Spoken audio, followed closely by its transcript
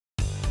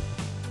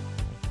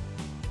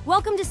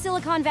Welcome to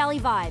Silicon Valley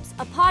Vibes,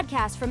 a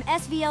podcast from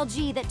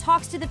SVLG that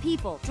talks to the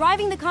people,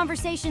 driving the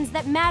conversations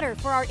that matter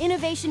for our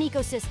innovation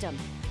ecosystem.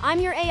 I'm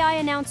your AI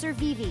announcer,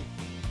 Vivi.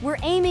 We're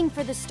aiming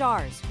for the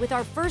stars with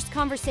our first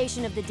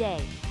conversation of the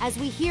day, as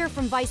we hear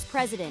from Vice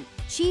President,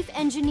 Chief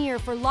Engineer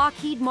for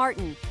Lockheed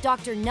Martin,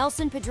 Dr.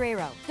 Nelson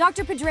Pedreiro.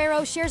 Dr.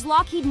 Pedreiro shares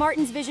Lockheed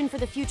Martin's vision for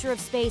the future of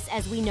space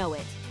as we know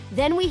it.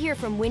 Then we hear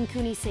from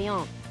Wen-Kuni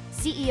Céant,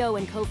 CEO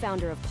and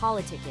co-founder of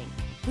Politicking,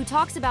 who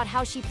talks about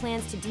how she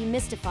plans to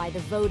demystify the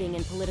voting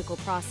and political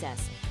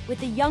process, with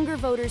the younger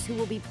voters who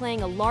will be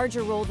playing a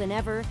larger role than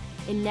ever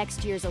in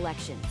next year's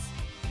elections.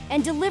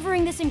 And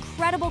delivering this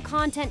incredible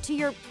content to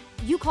your,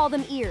 you call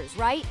them ears,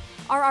 right?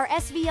 Are our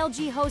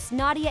SVLG host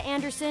Nadia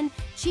Anderson,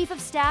 Chief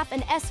of Staff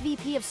and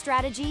SVP of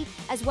Strategy,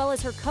 as well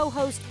as her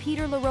co-host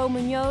Peter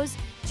Leroe-Muñoz,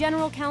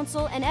 General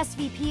Counsel and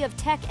SVP of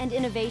Tech and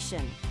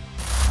Innovation.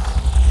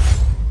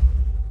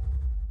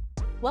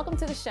 Welcome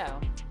to the show.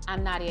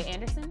 I'm Nadia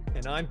Anderson.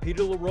 And I'm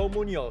Peter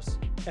Leroe-Muñoz,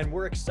 and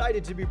we're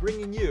excited to be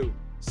bringing you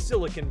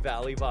Silicon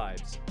Valley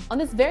Vibes. On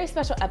this very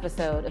special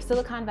episode of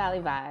Silicon Valley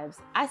Vibes,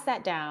 I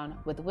sat down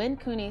with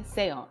Wen-Kuni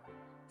Céant,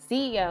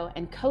 CEO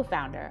and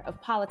co-founder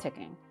of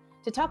Politicking,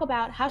 to talk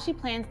about how she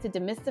plans to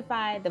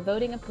demystify the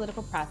voting and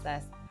political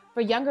process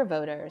for younger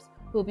voters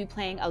who will be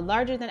playing a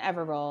larger than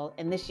ever role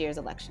in this year's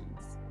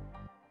elections.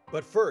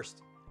 But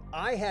first,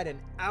 I had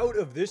an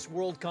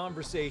out-of-this-world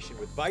conversation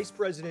with Vice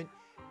President,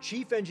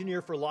 Chief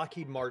Engineer for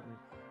Lockheed Martin,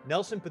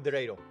 Nelson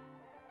Pedreiro.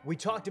 We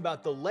talked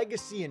about the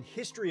legacy and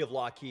history of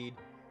Lockheed,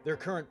 their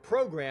current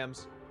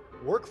programs,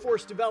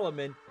 workforce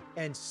development,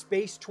 and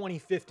Space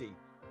 2050,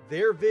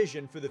 their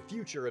vision for the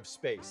future of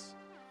space.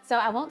 So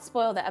I won't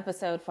spoil the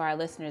episode for our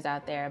listeners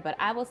out there, but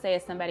I will say,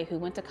 as somebody who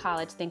went to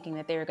college thinking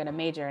that they were going to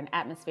major in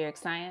atmospheric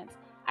science,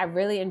 I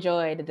really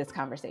enjoyed this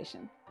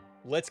conversation.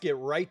 Let's get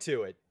right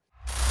to it.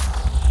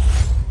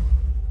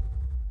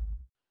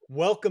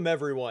 Welcome,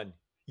 everyone.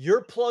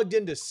 You're plugged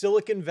into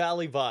Silicon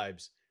Valley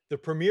Vibes, the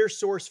premier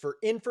source for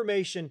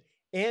information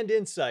and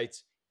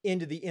insights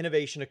into the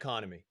innovation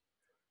economy.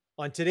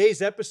 On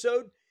today's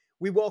episode,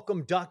 we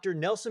welcome Dr.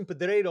 Nelson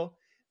Pedreiro,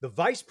 the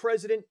Vice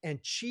President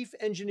and Chief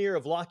Engineer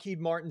of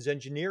Lockheed Martin's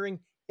engineering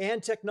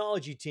and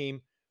technology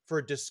team, for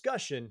a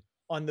discussion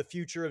on the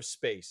future of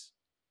space.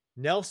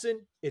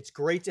 Nelson, it's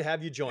great to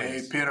have you join us.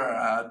 Hey,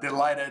 Peter,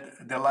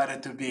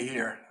 delighted to be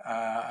here.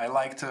 I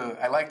like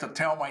to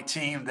tell my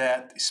team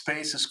that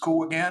space is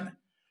cool again.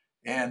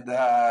 And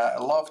I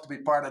love to be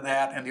part of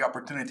that and the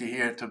opportunity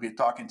here to be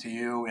talking to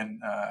you and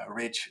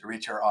reach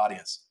our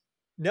audience.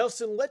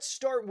 Nelson, let's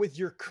start with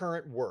your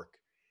current work.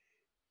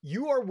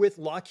 You are with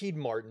Lockheed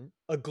Martin,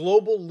 a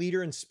global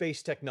leader in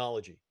space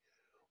technology.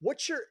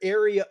 What's your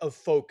area of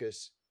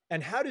focus,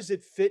 and how does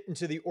it fit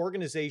into the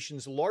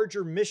organization's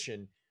larger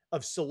mission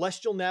of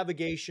celestial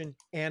navigation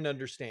and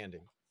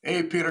understanding?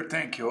 Hey, Peter,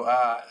 thank you.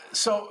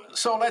 So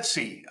let's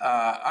see.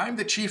 I'm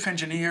the chief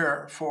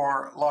engineer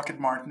for Lockheed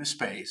Martin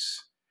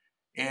Space.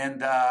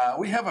 And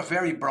we have a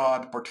very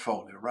broad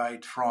portfolio,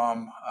 right?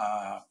 From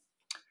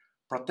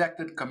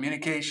protected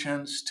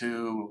communications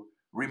to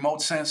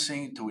remote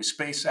sensing to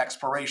space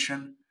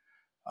exploration.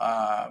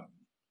 And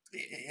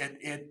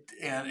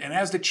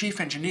as the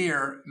chief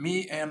engineer,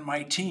 me and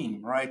my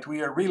team, right,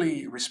 we are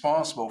really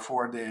responsible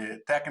for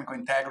the technical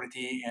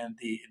integrity and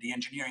the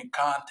engineering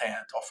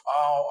content of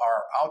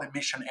all the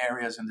mission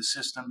areas and the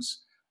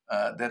systems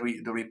that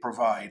we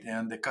provide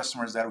and the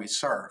customers that we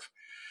serve.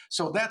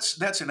 So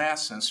that's in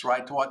essence,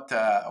 right,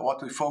 what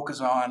we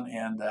focus on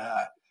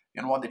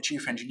and what the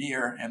chief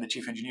engineer and the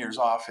chief engineer's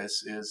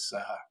office is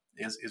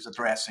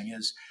addressing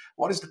is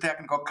what is the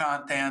technical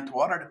content,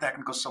 what are the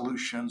technical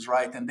solutions,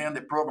 right, and then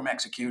the program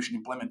execution,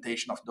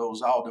 implementation of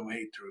those all the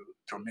way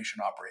through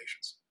mission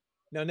operations.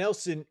 Now,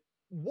 Nelson,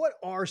 what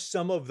are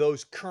some of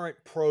those current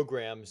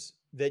programs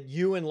that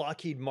you and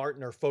Lockheed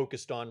Martin are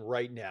focused on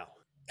right now?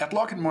 At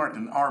Lockheed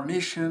Martin, our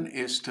mission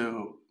is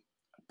to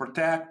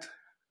protect,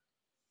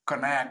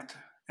 connect,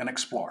 and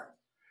explore.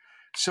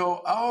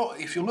 So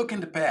if you look in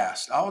the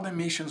past, all the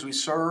missions we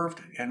served,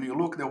 and you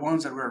look at the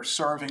ones that we're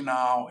serving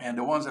now and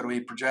the ones that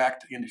we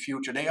project in the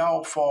future, they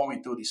all fall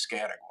into these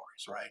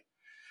categories, right?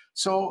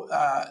 So,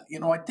 I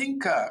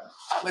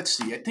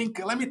think,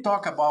 let me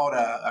talk about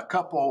a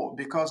couple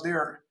because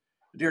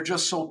they're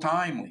just so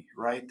timely,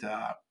 right?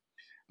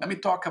 Let me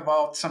talk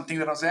about something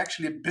that was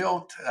actually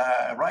built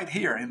right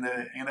here in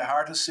the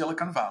heart of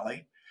Silicon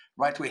Valley,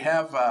 right? We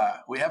have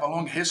a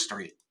long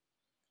history.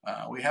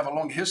 We have a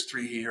long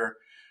history here.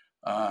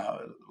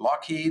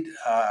 Lockheed,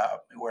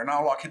 we're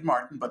now Lockheed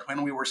Martin, but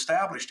when we were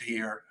established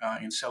here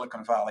in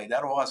Silicon Valley,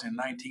 that was in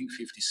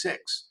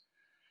 1956.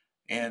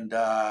 And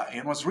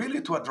it was really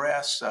to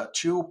address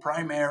two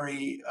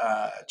primary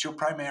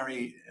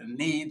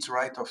needs,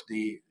 right, of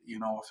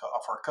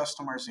our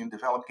customers in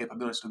developed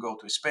capabilities to go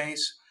to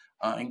space,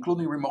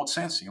 including remote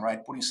sensing,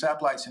 right, putting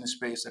satellites in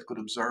space that could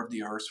observe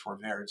the Earth for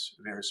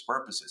various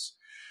purposes.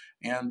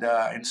 And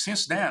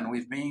since then,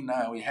 we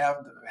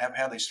have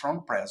had a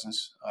strong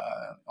presence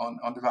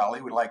on the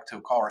Valley. We like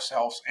to call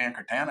ourselves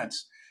anchor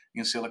tenants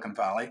in Silicon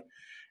Valley,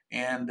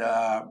 and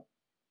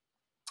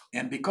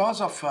And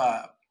because of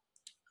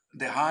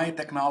the high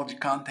technology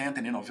content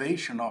and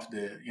innovation of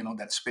the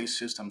that space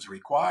systems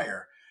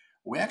require,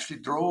 we actually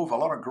drove a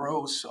lot of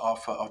growth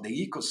of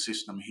the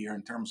ecosystem here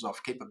in terms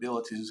of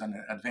capabilities and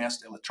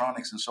advanced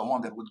electronics and so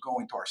on that would go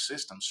into our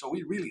system. So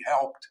we really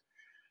helped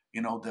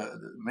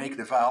make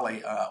the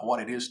valley what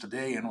it is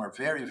today, and we're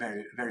very,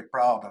 very, very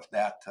proud of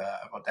that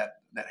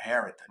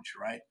heritage,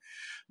 right?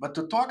 But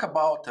to talk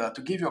about,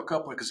 to give you a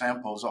couple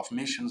examples of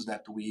missions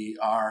that we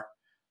are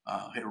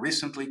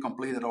recently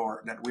completed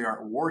or that we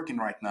are working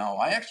right now,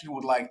 I actually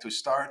would like to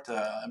start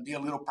and be a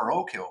little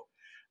parochial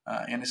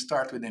and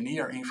start with the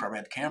near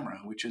infrared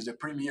camera, which is the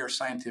premier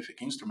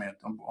scientific instrument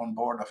on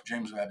board of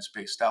James Webb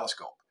Space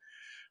Telescope.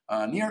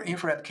 Near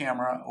infrared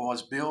camera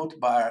was built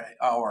by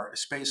our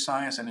space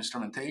science and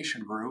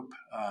instrumentation group,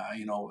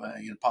 in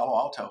Palo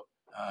Alto,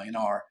 in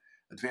our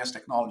Advanced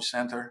Technology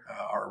Center,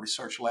 our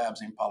research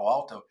labs in Palo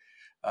Alto.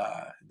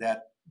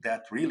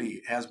 That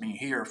really has been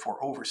here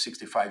for over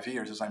 65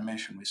 years. As I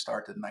mentioned, we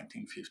started in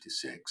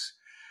 1956,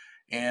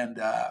 and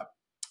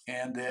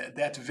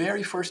that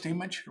very first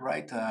image,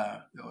 right,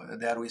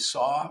 that we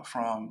saw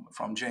from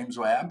James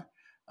Webb,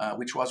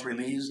 which was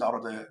released out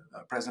of the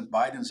President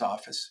Biden's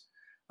office,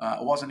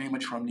 was an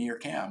image from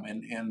NIRCam,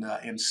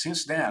 and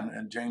since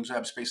then, James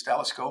Webb Space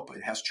Telescope,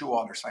 it has two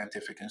other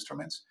scientific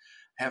instruments,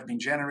 have been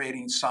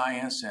generating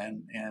science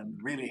and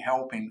really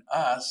helping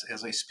us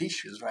as a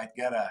species, right,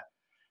 get a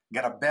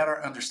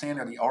better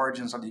understanding of the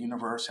origins of the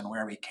universe and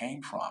where we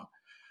came from.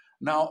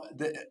 Now,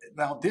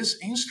 this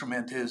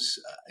instrument is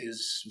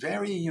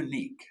very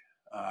unique.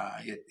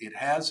 It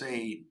has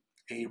a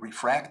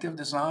refractive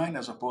design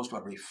as opposed to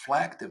a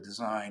reflective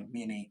design,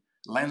 meaning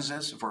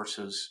lenses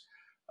versus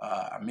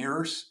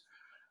mirrors.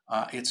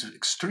 It's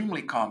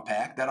extremely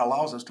compact. That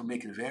allows us to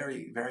make it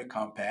very, very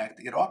compact.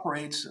 It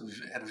operates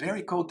at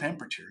very cold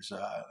temperatures,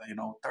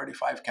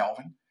 35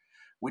 Kelvin,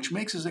 which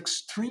makes it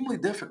extremely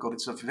difficult.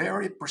 It's a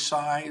very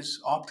precise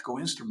optical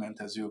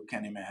instrument, as you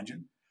can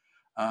imagine.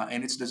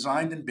 And it's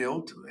designed and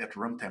built at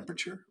room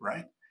temperature,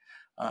 right?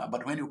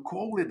 But when you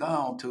cool it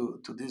down to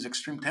these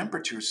extreme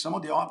temperatures, some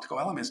of the optical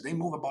elements, they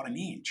move about an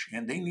inch,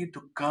 and they need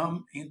to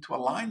come into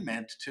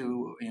alignment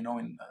to, in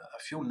a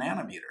few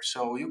nanometers.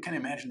 So you can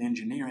imagine the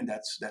engineering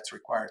that's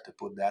required to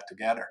put that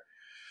together.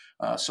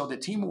 So the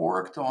team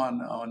worked on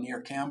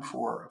NIRCam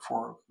for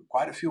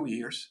quite a few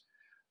years,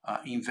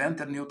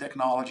 invented new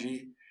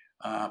technology,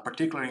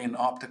 particularly in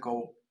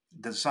optical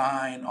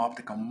design,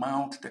 optical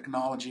mount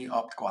technology,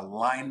 optical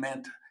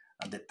alignment,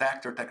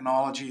 detector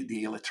technology,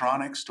 the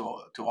electronics to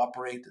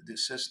operate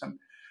this system,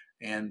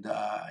 and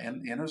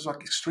it was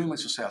like extremely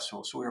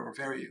successful. So we were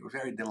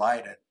very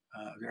delighted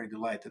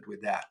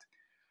with that.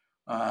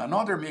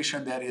 Another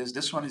mission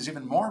this one is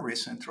even more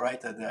recent, right?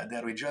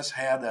 That we just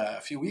had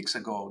a few weeks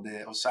ago,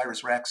 the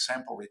OSIRIS-REx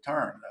sample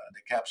return.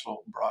 The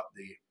capsule brought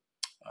the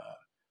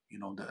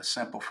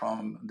sample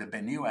from the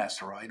Bennu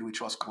asteroid,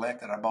 which was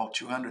collected about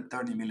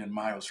 230 million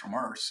miles from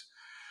Earth.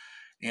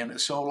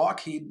 And so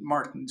Lockheed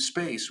Martin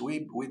Space,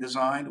 we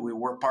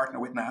were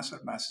partnered with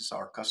NASA. NASA is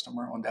our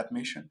customer on that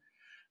mission.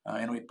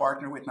 And we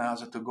partnered with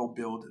NASA to go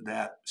build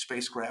that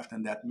spacecraft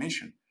and that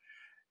mission.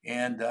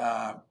 And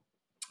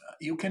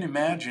you can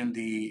imagine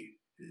the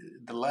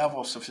level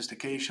of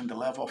sophistication, the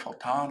level of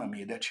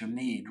autonomy that you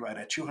need, right?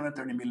 At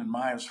 230 million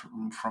miles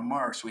from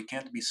Earth, we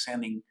can't be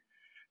sending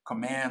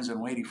commands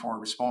and waiting for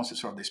responses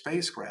from the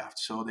spacecraft.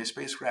 So the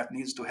spacecraft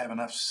needs to have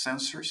enough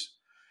sensors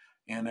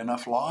and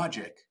enough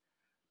logic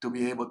to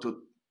be able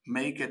to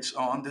make its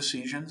own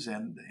decisions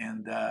and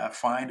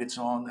find its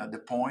own the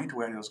point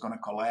where it was going to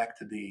collect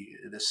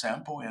the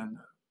sample and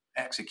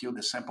execute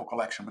the sample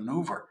collection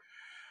maneuver,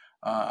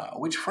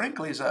 which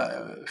frankly is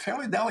a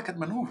fairly delicate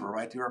maneuver,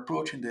 right? You're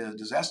approaching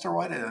this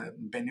asteroid.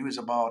 Bennu is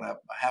about a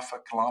half a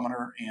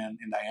kilometer in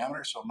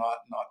diameter, so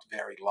not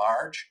very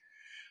large.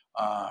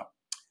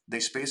 The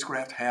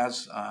spacecraft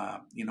has,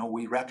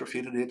 we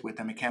retrofitted it with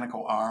a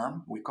mechanical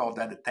arm. We call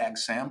that the TAG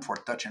SAM, for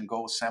touch and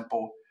go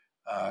sample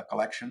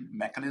collection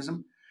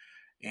mechanism.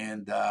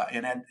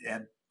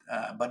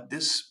 But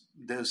this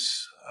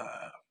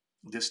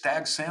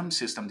TAG SAM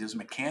system, this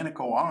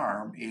mechanical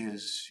arm,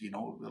 is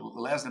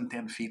less than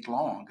 10 feet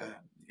long,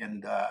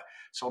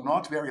 so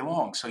not very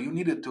long. So you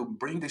needed to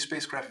bring the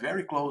spacecraft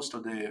very close to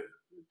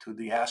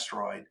the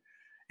asteroid,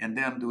 and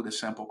then do the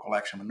sample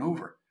collection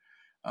maneuver.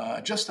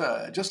 Just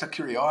a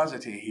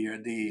curiosity here,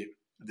 the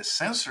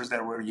sensors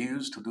that were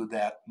used to do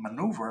that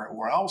maneuver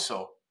were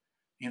also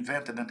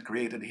invented and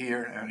created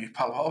here in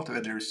Palo Alto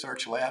at the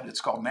research lab. It's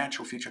called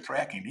natural feature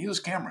tracking. They use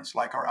cameras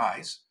like our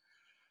eyes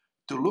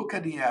to look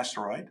at the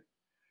asteroid,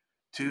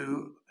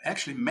 to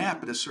actually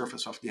map the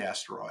surface of the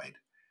asteroid,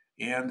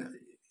 and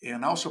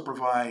also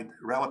provide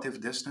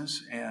relative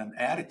distance and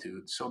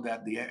attitude so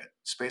that the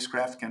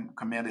spacecraft can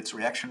command its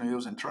reaction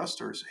wheels and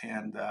thrusters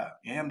and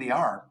the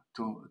arm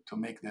to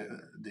make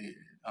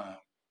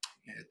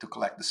to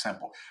collect the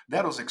sample.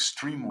 That was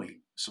extremely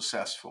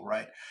successful,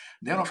 right?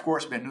 Then, of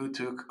course, Bennu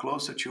took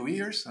close to 2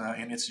 years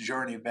in its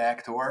journey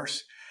back to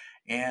Earth,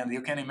 and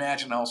you can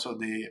imagine also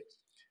the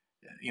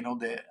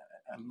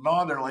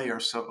another layer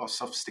of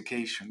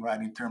sophistication, right,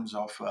 in terms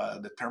of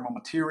the thermal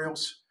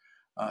materials,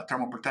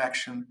 thermal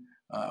protection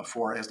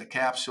for as the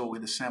capsule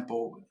with the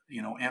sample,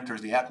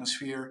 enters the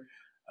atmosphere.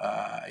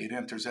 It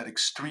enters at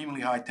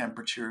extremely high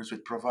temperatures,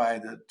 which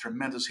provide a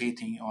tremendous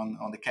heating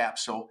on the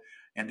capsule,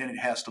 and then it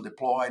has to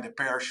deploy the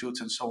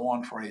parachutes and so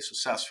on for a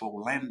successful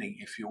landing,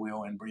 if you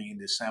will, and bringing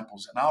the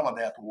samples. And all of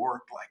that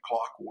worked like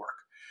clockwork.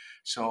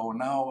 So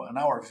now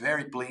we're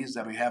very pleased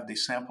that we have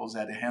these samples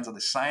at the hands of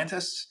the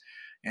scientists,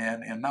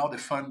 and now the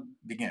fun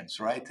begins,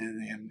 right?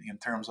 In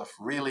terms of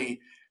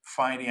really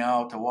finding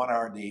out what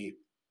are the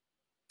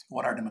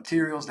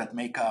materials that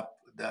make up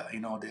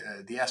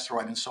the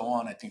asteroid and so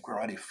on. I think we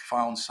already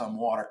found some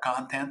water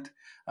content,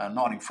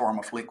 not in form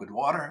of liquid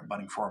water,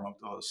 but in form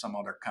of some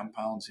other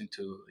compounds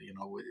into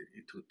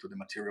the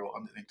material,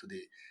 into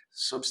the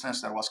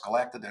substance that was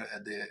collected,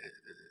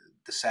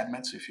 the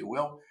sediments, if you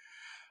will.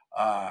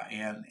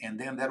 And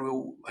then that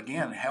will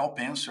again help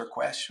answer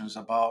questions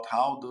about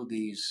how do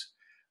these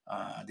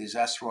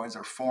asteroids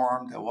are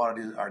formed, what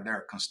are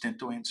their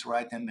constituents,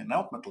 right? And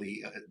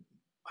ultimately,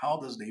 how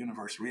does the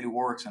universe really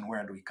works and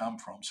where do we come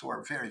from? So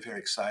we're very, very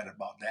excited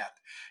about that.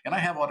 And I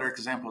have other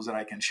examples that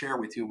I can share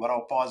with you, but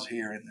I'll pause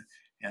here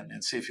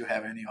and see if you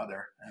have any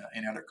other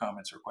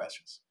comments or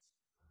questions.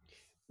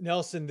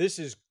 Nelson, this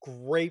is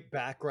great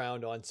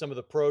background on some of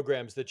the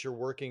programs that you're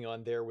working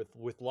on there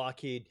with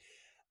Lockheed.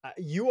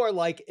 You are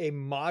like a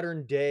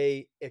modern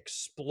day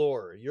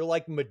explorer. You're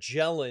like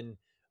Magellan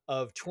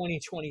of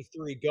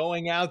 2023,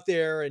 going out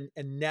there and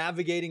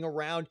navigating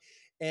around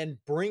and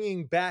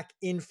bringing back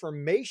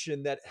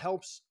information that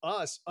helps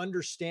us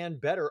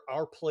understand better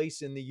our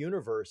place in the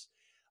universe.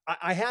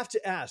 I have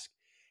to ask,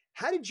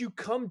 how did you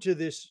come to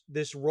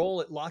this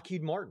role at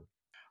Lockheed Martin?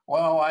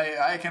 Well,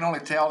 I can only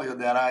tell you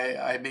that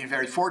I've been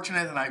very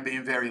fortunate and I've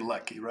been very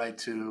lucky,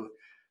 right?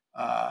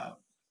 I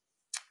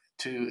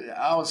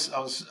was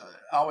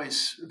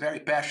always very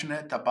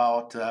passionate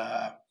about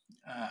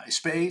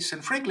space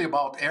and frankly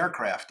about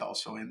aircraft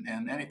also,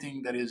 and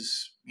anything that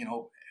is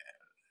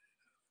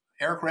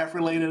aircraft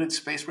related,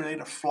 space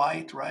related,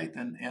 flight, right,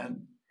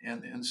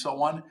 and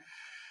so on.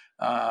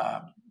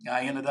 I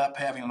ended up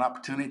having an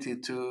opportunity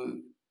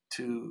to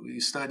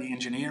study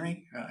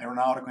engineering,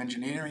 aeronautical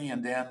engineering,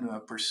 and then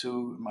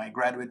pursue my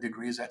graduate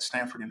degrees at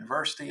Stanford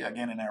University,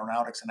 again in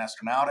aeronautics and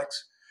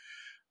astronautics.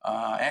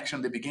 Actually,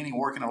 in the beginning,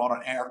 working a lot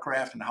on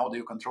aircraft and how do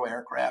you control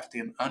aircraft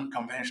in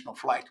unconventional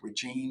flight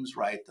regimes,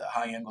 right?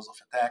 High angles of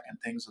attack and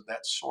things of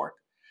that sort.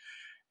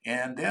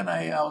 And then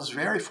I was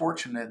very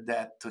fortunate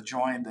to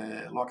join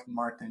the Lockheed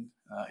Martin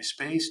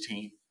space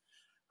team.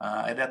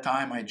 At that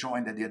time, I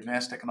joined at the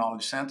Advanced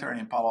Technology Center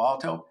in Palo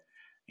Alto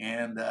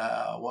and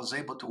was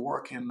able to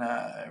work in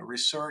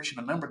research in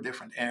a number of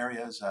different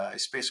areas,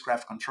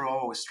 spacecraft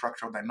control,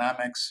 structural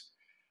dynamics,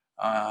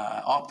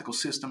 optical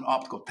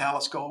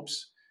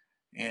telescopes,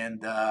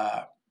 and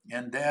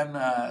then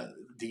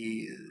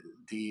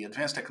the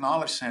Advanced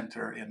Technology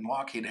Center in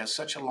Lockheed has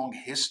such a long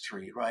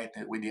history, right,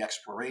 with the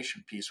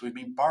exploration piece. We've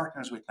been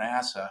partners with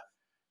NASA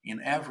in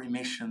every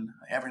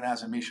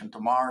NASA mission to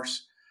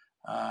Mars,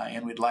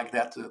 and we'd like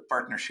that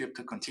partnership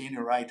to continue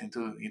right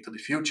into the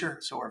future.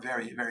 So we're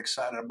very, very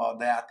excited about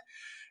that.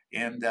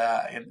 And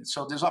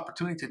so there's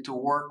opportunity to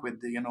work with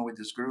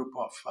this group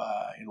of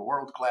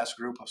world-class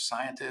group of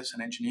scientists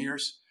and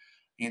engineers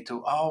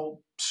into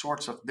all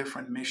sorts of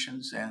different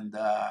missions, and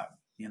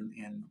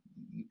in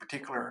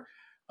particular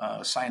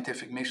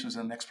scientific missions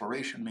and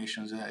exploration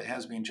missions. It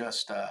has been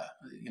just a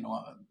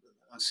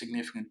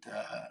significant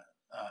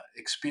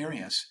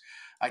experience.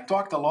 I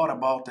talked a lot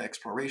about the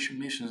exploration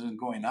missions and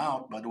going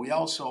out, but we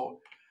also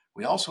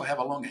have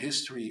a long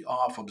history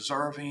of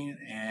observing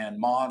and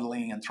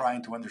modeling and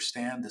trying to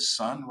understand the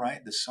sun.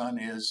 Right, the sun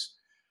is,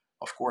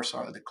 of course,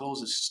 the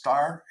closest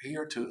star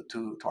here to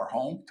our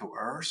home, to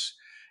Earth.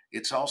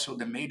 It's also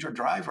the major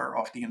driver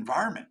of the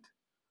environment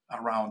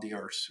around the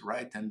Earth,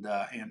 right? And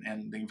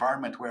the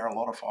environment where a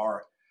lot of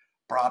our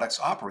products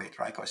operate,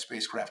 right? Our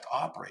spacecraft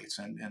operates,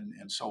 and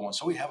so on.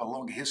 So we have a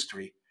long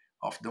history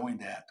of doing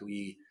that.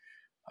 We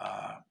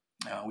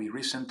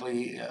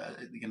recently,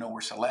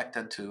 were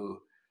selected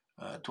to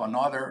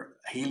another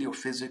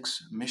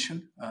heliophysics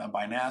mission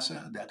by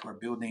NASA that we're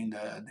building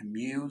the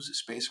Muse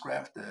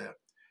spacecraft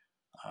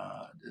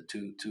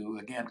to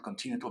again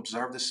continue to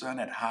observe the sun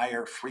at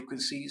higher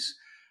frequencies,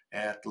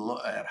 at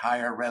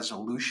higher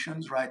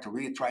resolutions, right? To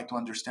really try to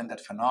understand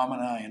that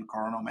phenomena in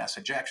coronal mass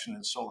ejection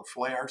and solar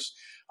flares.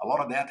 A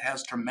lot of that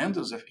has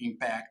tremendous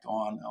impact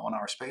on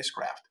our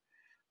spacecraft.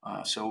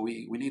 So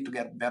we need to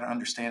get better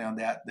understanding on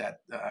that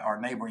our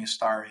neighboring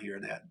star here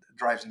that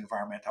drives the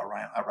environment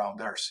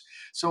around Earth.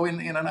 So in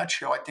a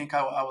nutshell, I think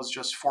I was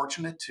just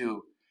fortunate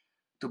to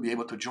be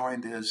able to join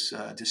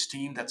this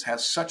team that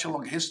has such a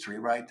long history,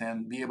 right,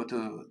 and be able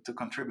to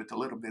contribute a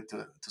little bit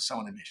to some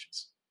of the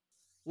missions.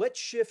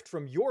 Let's shift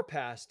from your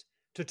past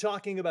to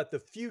talking about the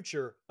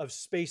future of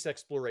space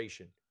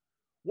exploration.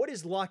 What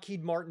is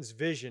Lockheed Martin's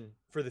vision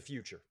for the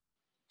future?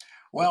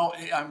 Well,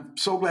 I'm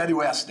so glad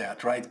you asked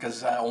that, right?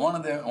 Because one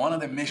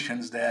of the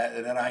missions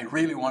that I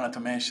really wanted to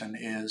mention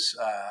is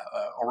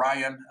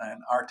Orion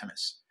and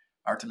Artemis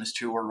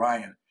 2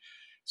 Orion.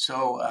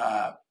 So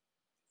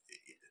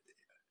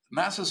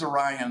NASA's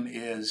Orion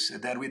is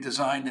that we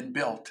designed and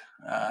built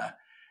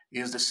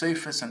is the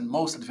safest and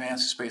most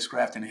advanced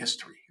spacecraft in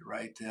history,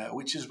 right?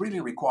 Which is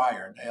really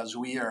required as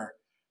we are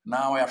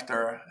now,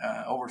 after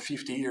over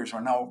 50 years,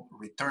 we're now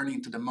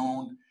returning to the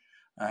moon,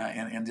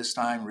 and this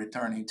time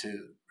returning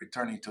to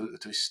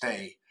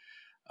stay.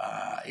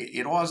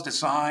 It was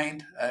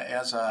designed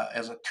as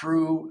a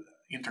true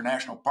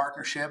international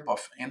partnership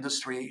of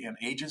industry and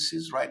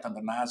agencies, right, under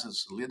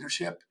NASA's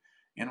leadership,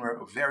 and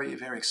we're very,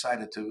 very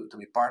excited to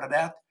be part of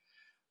that.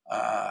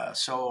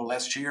 So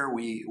last year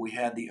we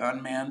had the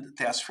unmanned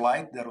test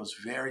flight that was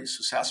very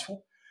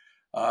successful.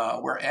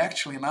 We're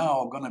actually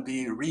now going to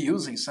be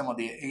reusing some of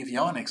the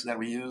avionics that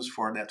we used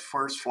for that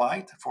first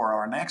flight for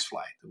our next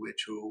flight,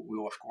 which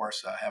will of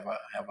course have a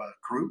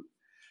crew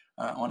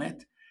on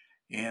it,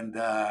 and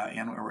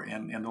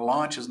the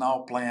launch is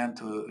now planned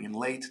to in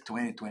late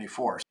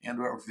 2024, and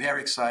we're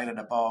very excited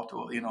about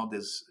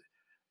this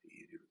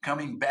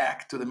coming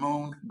back to the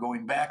moon,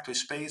 going back to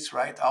space,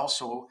 right?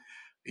 Also,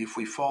 if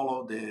we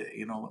follow the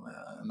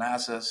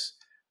NASA's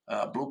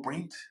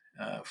blueprint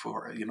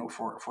for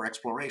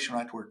exploration,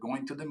 right? We're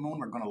going to the moon.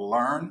 We're going to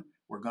learn.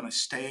 We're going to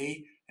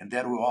stay, and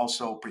that will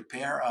also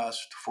prepare us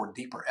for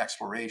deeper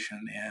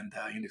exploration and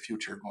in the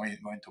future going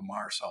to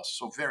Mars.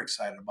 Also, so very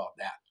excited about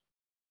that.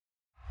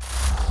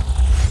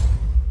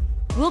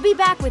 We'll be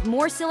back with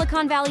more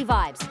Silicon Valley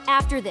vibes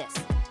after this.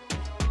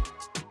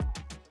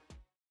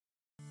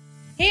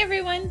 Hey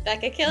everyone,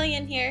 Becca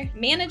Killian here,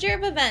 Manager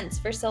of Events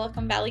for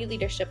Silicon Valley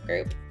Leadership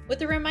Group,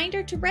 with a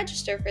reminder to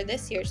register for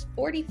this year's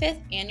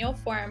 45th Annual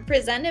Forum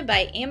presented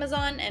by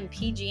Amazon and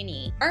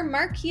PG&E. Our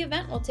marquee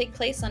event will take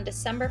place on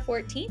December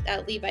 14th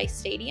at Levi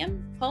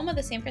Stadium, home of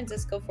the San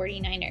Francisco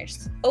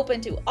 49ers. Open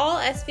to all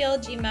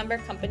SVLG member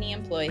company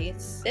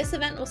employees. This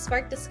event will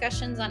spark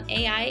discussions on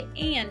AI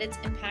and its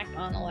impact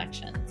on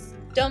elections.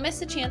 Don't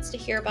miss a chance to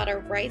hear about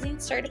our Rising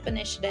Startup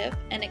Initiative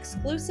and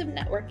exclusive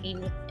networking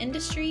with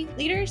industry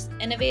leaders,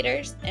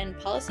 innovators, and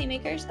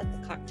policymakers at the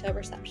cocktail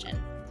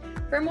reception.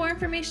 For more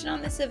information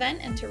on this event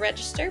and to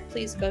register,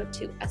 please go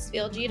to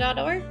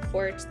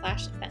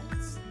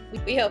svlg.org/events.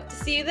 We hope to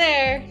see you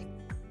there.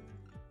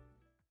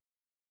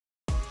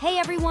 Hey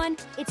everyone,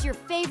 it's your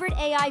favorite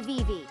AI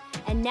VV.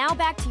 And now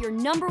back to your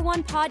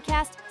 #1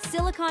 podcast,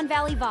 Silicon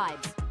Valley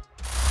Vibes.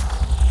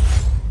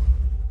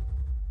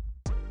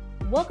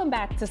 Welcome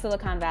back to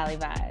Silicon Valley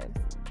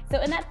Vibes.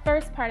 So in that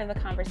first part of the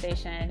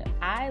conversation,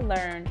 I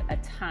learned a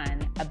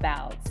ton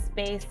about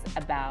space,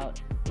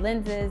 about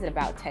lenses,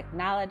 about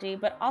technology,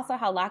 but also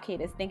how Lockheed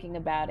is thinking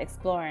about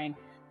exploring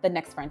the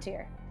next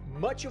frontier.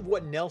 Much of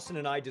what Nelson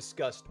and I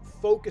discussed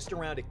focused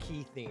around a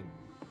key theme.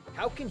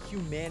 How can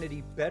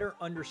humanity better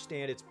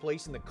understand its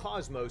place in the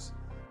cosmos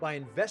by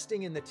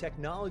investing in the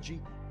technology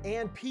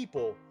and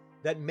people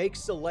that make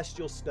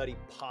celestial study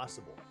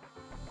possible?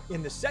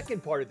 In the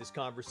second part of this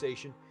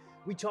conversation,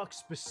 we talk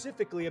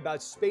specifically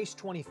about Space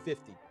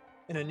 2050,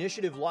 an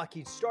initiative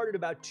Lockheed started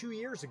about 2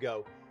 years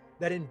ago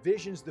that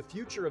envisions the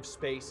future of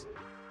space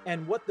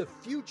and what the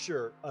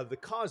future of the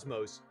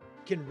cosmos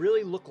can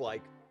really look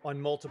like on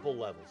multiple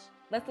levels.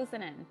 Let's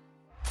listen in.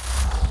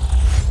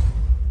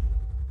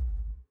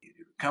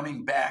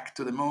 Coming back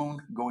to the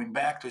moon, going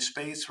back to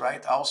space,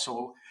 right?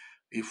 Also,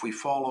 if we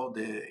follow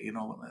the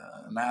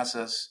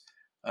NASA's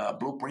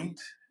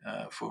blueprint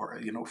for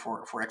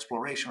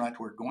exploration, right?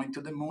 We're going to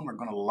the moon. We're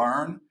going to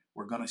learn.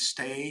 We're going to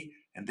stay,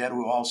 and that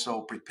will also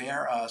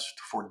prepare us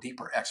for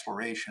deeper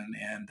exploration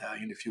and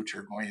in the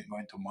future going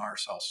to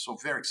Mars also. So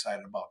very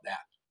excited about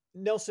that.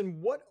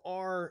 Nelson, what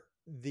are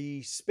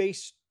the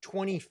Space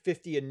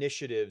 2050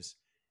 initiatives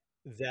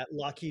that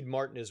Lockheed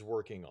Martin is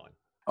working on?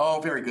 Oh,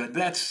 very good.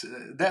 That's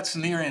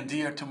near and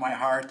dear to my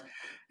heart.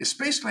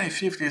 Space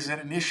 2050 is an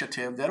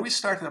initiative that we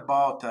started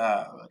about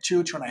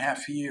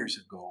 2.5 years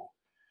ago.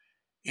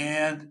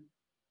 And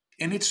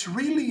it's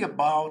really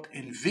about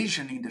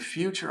envisioning the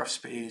future of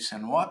space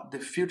and what the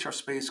future of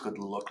space could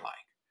look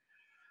like.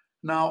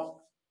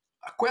 Now,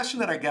 a question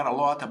that I get a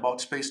lot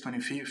about Space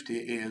 2050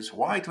 is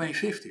why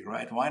 2050,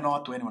 right? Why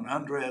not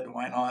 2100?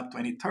 Why not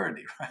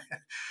 2030,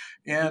 right?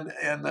 And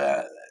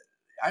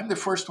I'm the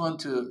first one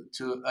to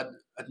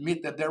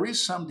admit that there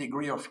is some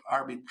degree of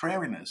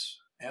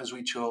arbitrariness as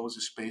we chose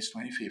Space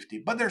 2050,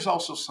 but there's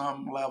also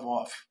some level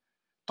of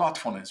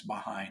thoughtfulness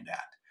behind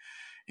that.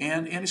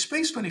 And in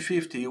Space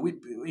 2050, I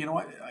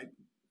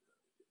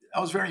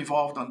was very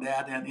involved on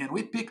that, and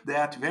we picked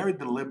that very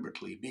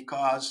deliberately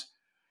because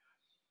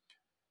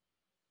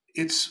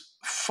it's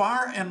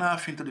far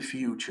enough into the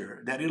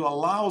future that it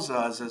allows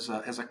us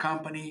as a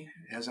company,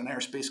 as an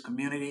aerospace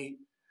community,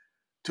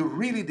 to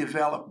really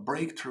develop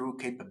breakthrough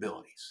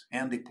capabilities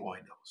and deploy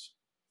those.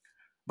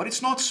 But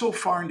it's not so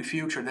far in the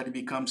future that it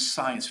becomes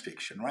science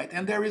fiction, right?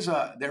 And there is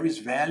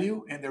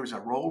value and there is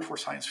a role for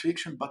science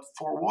fiction, but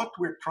for what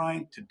we're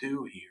trying to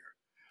do here,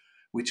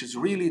 which is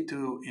really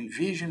to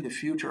envision the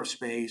future of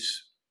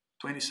space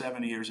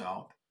 27 years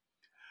out.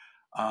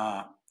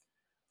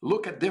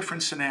 Look at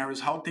different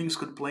scenarios, how things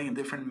could play in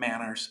different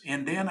manners,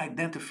 and then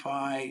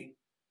identify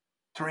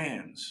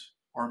trends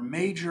or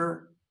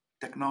major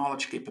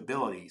technology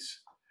capabilities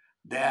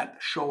that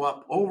show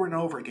up over and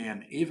over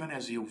again, even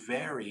as you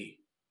vary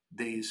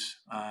these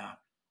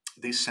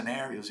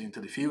scenarios into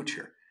the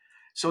future,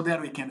 so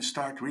that we can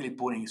start really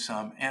putting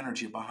some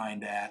energy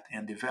behind that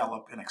and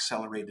develop and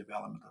accelerate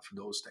development of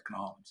those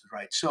technologies,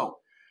 right? So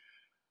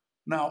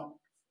now,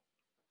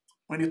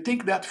 when you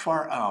think that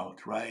far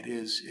out, right,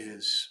 is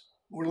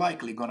we're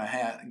likely going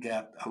to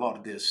get a lot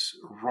of this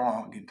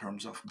wrong in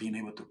terms of being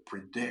able to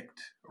predict,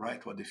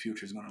 right, what the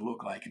future is going to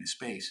look like in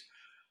space.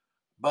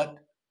 But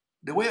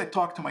the way I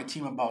talk to my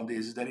team about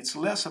this is that it's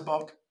less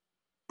about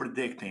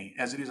predicting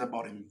as it is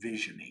about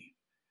envisioning.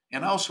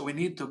 And also, we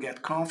need to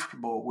get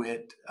comfortable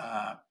with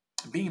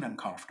being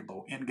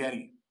uncomfortable and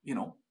getting,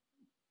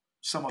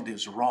 some of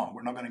this wrong.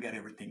 We're not going to get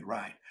everything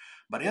right.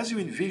 But as you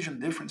envision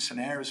different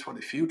scenarios for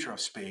the future of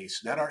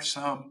space, there are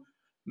some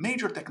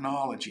major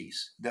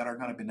technologies that are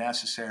going to be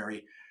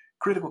necessary,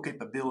 critical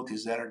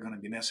capabilities that are going to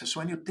be necessary. So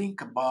when you think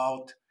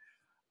about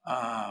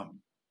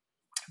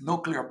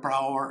nuclear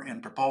power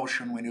and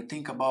propulsion, when you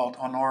think about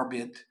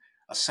on-orbit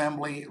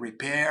assembly,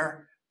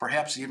 repair,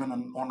 perhaps even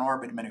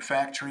on-orbit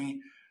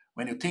manufacturing,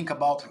 when you think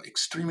about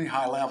extremely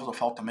high levels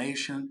of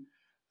automation,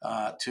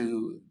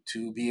 to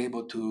be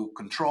able to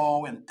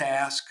control and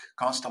task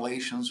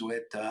constellations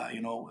with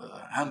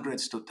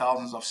hundreds to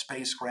thousands of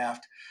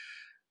spacecraft.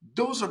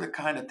 Those are the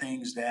kind of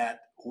things that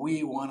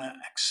we want to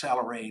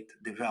accelerate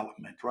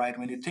development, right?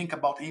 When you think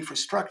about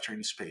infrastructure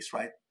in space,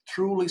 right?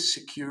 Truly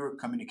secure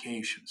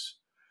communications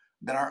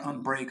that are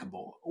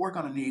unbreakable. We're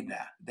going to need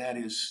that.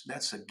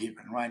 That's a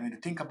given, right? When you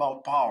think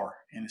about power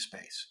in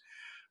space,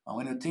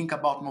 when you think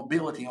about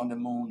mobility on the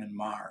moon and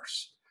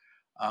Mars,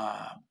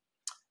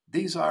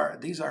 these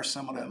are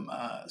some of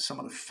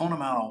the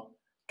fundamental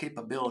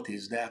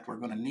capabilities that we're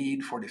going to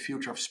need for the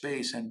future of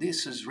space, and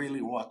this is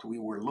really what we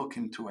were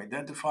looking to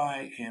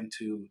identify and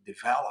to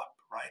develop,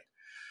 right?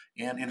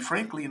 And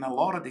frankly, in a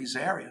lot of these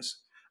areas,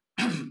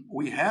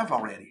 we have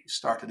already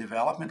started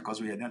development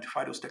because we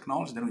identified those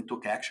technologies, then we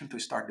took action to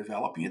start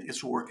developing it.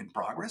 It's a work in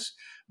progress,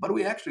 but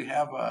we actually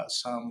have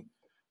some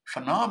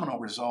phenomenal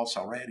results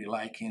already,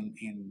 like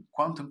in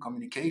quantum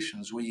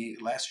communications. We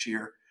last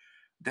year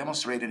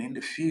demonstrated in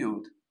the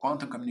field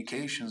quantum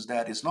communications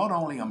that is not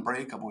only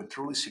unbreakable and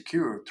truly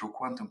secure through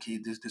quantum key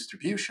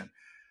distribution,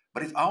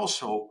 but it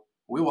also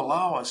will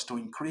allow us to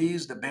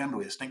increase the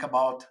bandwidth. Think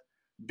about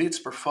bits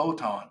per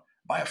photon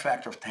by a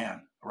factor of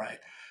 10, right?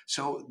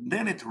 So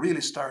then it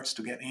really starts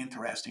to get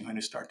interesting when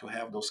you start to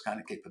have those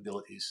kind of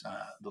capabilities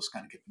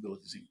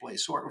in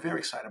place. So we're very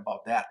excited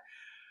about that.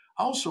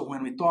 Also,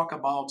 when we talk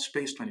about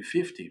Space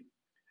 2050,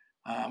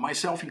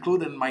 myself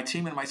included, and my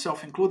team and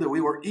myself included,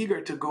 we were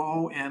eager to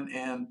go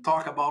and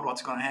talk about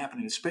what's going to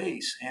happen in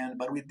space.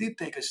 But we did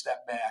take a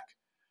step back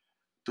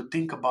to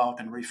think about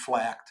and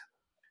reflect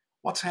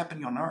what's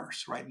happening on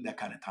Earth, right, in that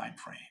kind of time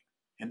frame.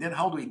 And then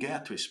how do we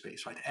get to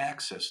space, right?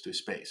 Access to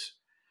space.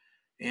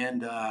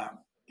 And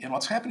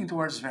what's happening to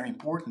Earth is very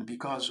important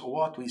because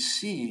what we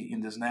see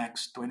in this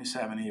next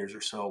 27 years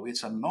or so,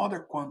 it's another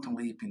quantum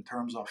leap in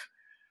terms of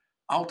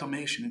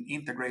automation and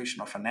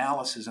integration of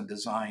analysis and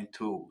design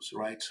tools,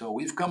 right? So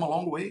we've come a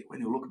long way when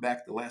you look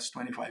back the last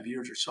 25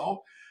 years or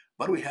so,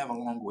 but we have a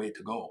long way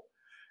to go.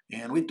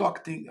 And we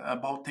talk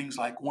about things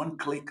like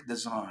one-click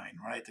design,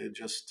 right?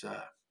 Just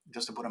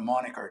to put a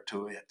moniker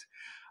to it.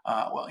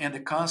 And the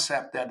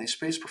concept that the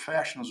space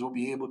professionals will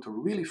be able to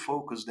really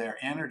focus their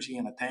energy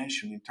and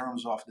attention in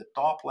terms of the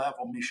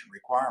top-level mission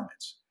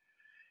requirements.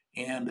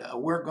 And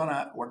we're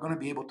gonna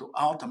be able to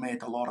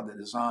automate a lot of the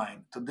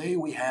design. Today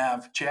we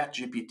have Chat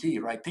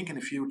GPT, right? Think in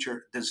the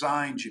future,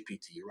 Design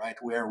GPT, right?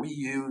 Where we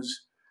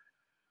use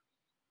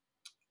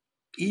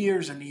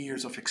years and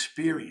years of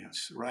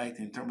experience, right,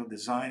 in terms of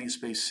designing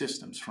space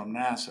systems from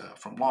NASA,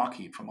 from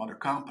Lockheed, from other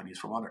companies,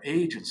 from other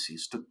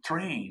agencies to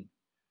train,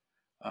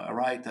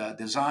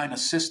 design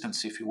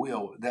assistants, if you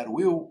will, that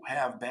will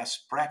have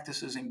best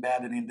practices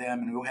embedded in them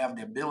and will have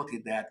the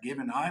ability that,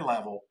 given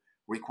high-level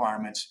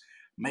requirements,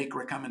 make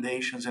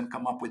recommendations and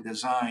come up with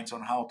designs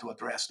on how to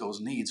address those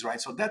needs,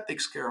 right? So that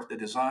takes care of the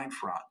design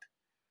front,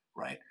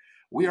 right?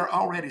 We are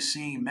already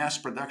seeing mass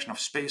production of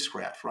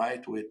spacecraft,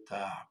 right, with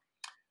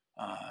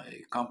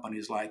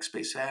companies like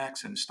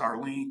SpaceX and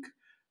Starlink,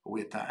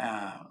 with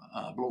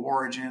Blue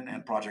Origin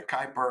and Project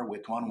Kuiper,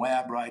 with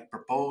OneWeb, right,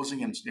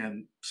 proposing and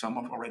some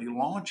of already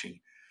launching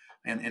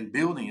and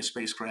building a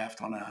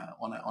spacecraft on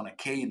a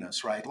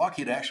cadence, right?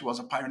 Lockheed actually was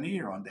a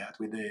pioneer on that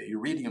with the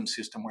Iridium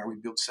system where we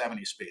built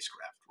 70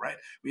 spacecraft, right?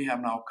 We have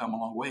now come a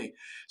long way.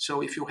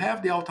 So if you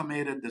have the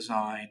automated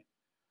design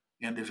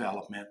and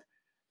development,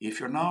 if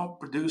you're now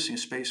producing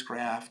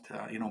spacecraft,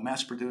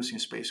 mass producing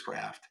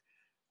spacecraft,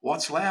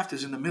 what's left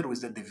is in the middle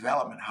is the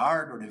development,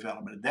 hardware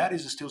development. That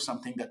is still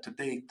something that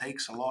today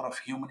takes a lot of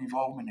human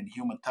involvement and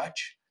human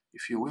touch,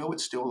 if you will.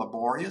 It's still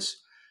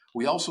laborious.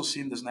 We also see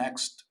in this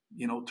next,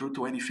 through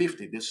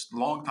 2050, this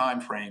long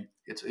time frame,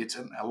 It's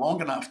a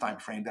long enough time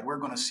frame that we're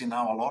going to see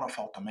now a lot of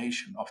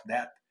automation of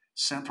that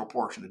central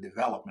portion of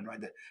development.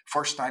 Right, the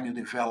first time you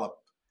develop,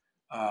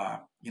 a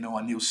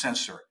new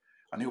sensor,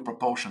 a new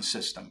propulsion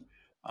system,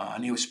 a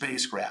new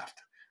spacecraft,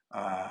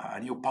 a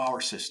new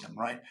power system.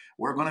 Right,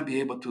 we're going to be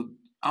able to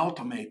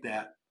automate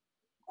that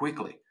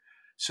quickly.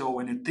 So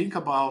when you think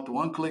about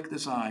one-click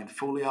design,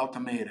 fully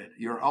automated,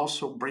 you're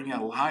also bringing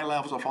high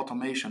levels of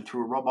automation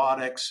through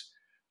robotics,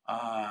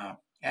 uh,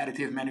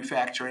 additive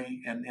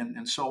manufacturing,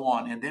 and so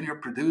on. And then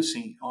you're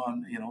producing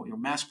on, you're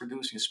mass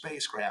producing a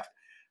spacecraft.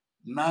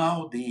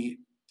 Now the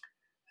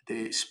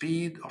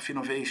speed of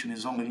innovation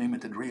is only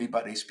limited really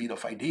by the speed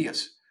of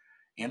ideas.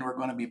 And we're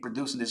going to be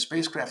producing the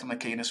spacecraft on a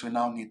cadence. We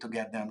now need to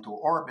get them to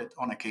orbit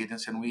on a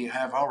cadence. And we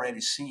have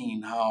already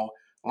seen how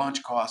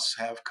launch costs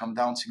have come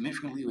down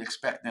significantly. We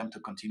expect them to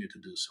continue to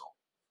do so.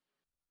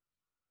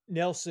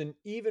 Nelson,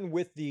 even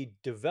with the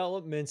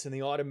developments and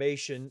the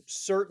automation,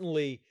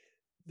 certainly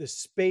the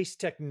space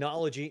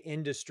technology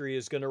industry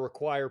is going to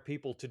require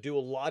people to do a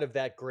lot of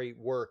that great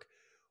work.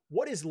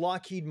 What is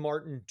Lockheed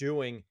Martin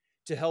doing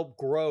to help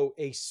grow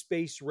a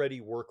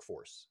space-ready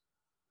workforce?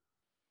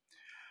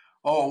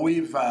 Oh,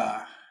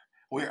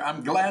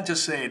 I'm glad to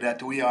say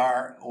that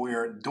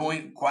we're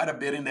doing quite a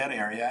bit in that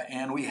area,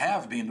 and we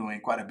have been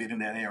doing quite a bit in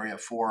that area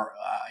for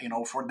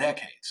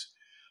decades.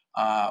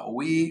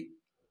 We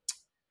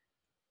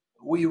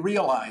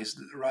realized,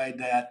 right,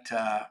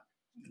 that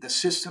the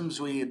systems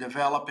we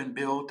develop and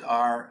build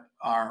are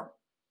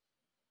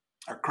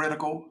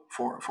critical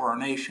for our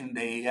nation.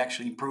 They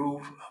actually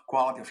improve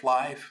quality of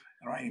life,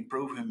 right?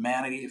 Improve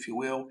humanity, if you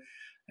will.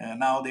 And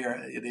now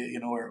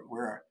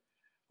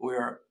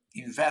we're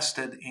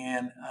invested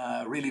in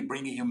really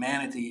bringing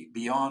humanity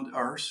beyond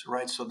Earth,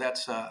 right? So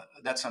that's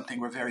something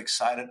we're very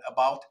excited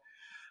about.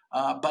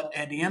 But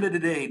at the end of the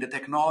day, the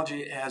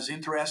technology, as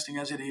interesting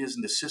as it is,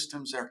 and the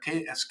systems are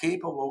as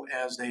capable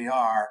as they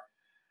are,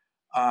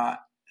 uh,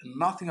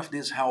 nothing of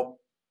this help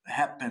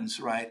happens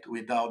right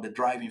without the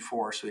driving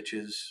force, which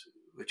is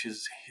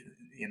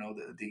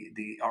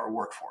the our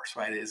workforce,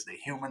 right? Is the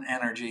human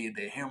energy,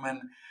 the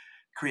human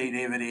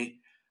creativity,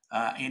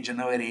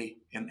 ingenuity,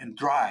 and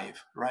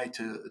drive, right,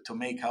 to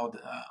make how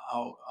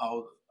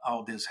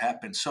this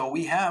happens. So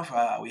we have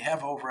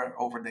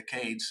over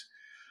decades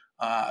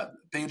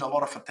paid a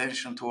lot of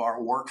attention to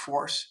our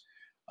workforce,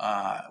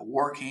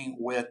 working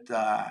with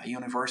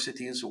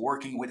universities,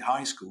 working with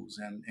high schools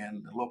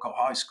and local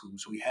high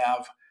schools.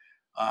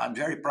 I'm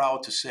very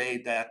proud to say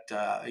that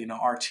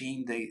our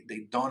team they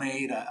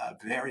donate a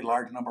very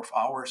large number of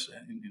hours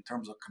in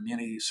terms of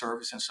community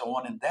service and so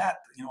on, and that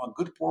a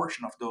good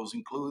portion of those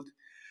include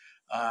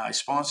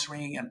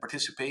sponsoring and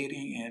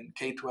participating in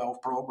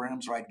K-12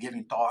 programs, right,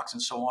 giving talks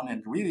and so on,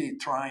 and really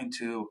trying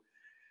to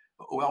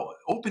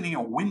opening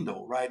a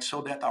window, right,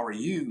 so that our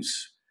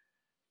youth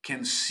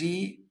can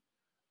see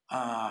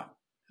uh,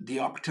 the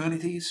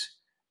opportunities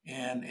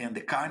and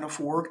the kind of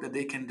work that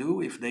they can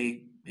do if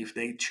they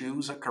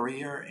choose a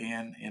career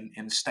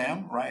in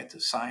STEM, right?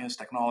 Science,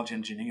 technology,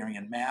 engineering,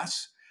 and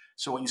math.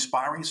 So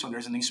inspiring. So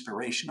there's an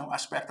inspirational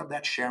aspect of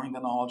that, sharing the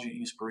knowledge,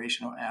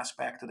 inspirational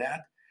aspect to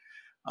that.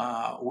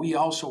 We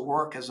also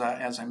work, as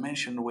I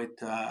mentioned,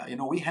 with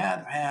we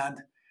have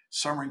had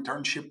summer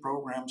internship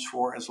programs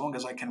for as long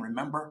as I can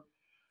remember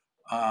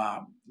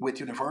with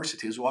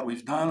universities. What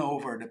we've done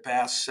over the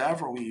past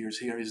several years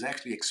here is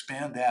actually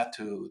expand that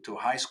to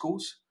high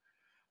schools,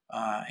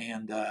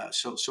 and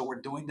so we're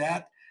doing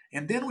that.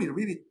 And then we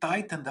really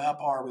tightened up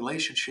our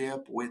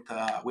relationship with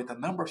a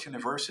number of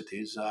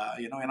universities,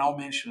 and I'll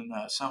mention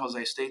San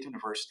Jose State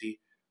University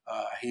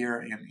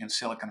here in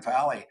Silicon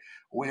Valley,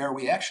 where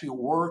we actually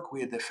work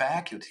with the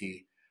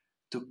faculty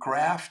to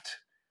craft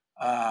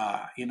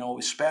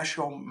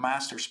special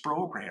master's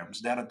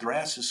programs that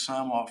addresses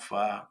some of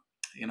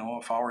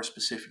our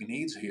specific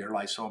needs here.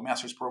 Like, so a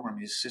master's program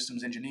is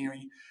systems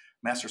engineering,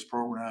 master's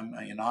program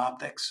in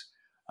optics,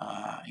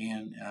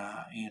 in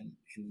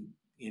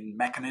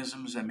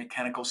mechanisms and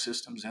mechanical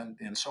systems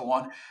and so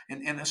on.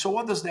 And so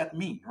what does that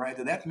mean, right?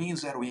 That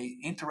means that we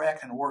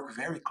interact and work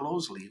very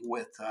closely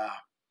with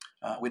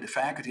the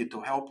faculty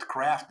to help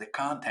craft the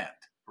content,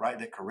 right,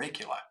 the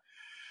curricula.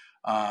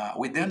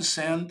 We then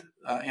send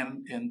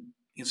and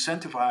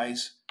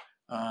incentivize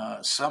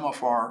some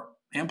of our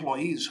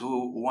employees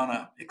who want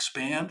to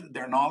expand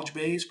their knowledge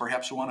base.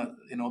 Perhaps want to,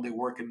 they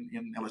work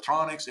in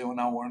electronics, they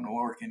now want to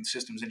work in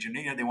systems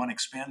engineering, they want to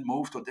expand,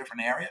 move to a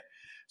different area.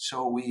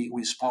 So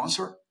we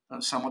sponsor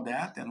some of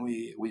that, and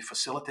we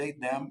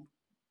facilitate them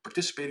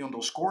participating on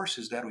those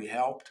courses that we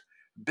helped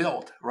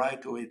build,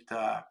 right, with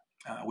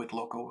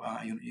local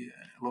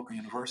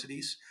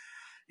universities,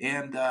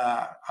 and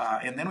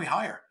then we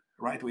hire,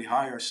 right? We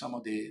hire some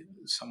of the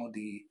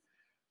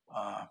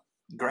uh,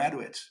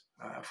 graduates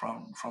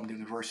from the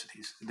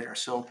universities there.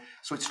 So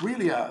it's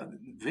really a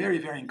very,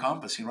 very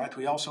encompassing, right?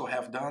 We also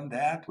have done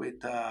that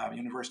with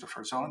University of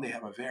Arizona. They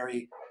have a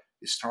very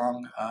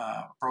strong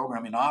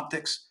program in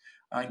optics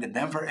in the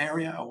Denver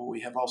area.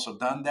 We have also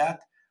done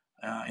that.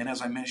 And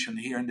as I mentioned,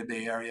 here in the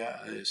Bay Area,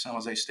 San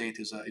Jose State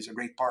is a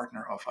great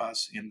partner of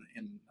us in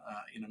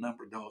a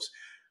number of those.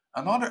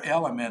 Another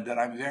element that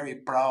I'm very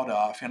proud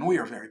of, and we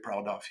are very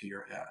proud of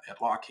here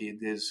at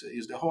Lockheed, is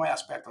the whole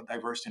aspect of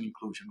diversity and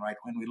inclusion, right?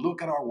 When we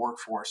look at our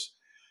workforce,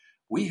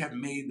 we have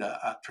made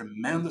a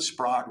tremendous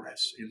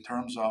progress in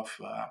terms of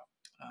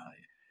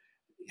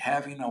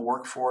having a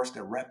workforce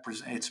that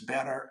represents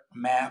better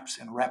maps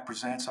and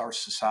represents our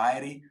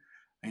society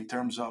in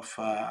terms of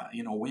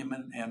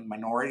women and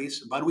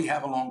minorities. But we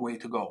have a long way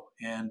to go,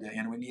 and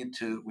we need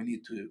to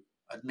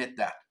admit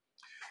that.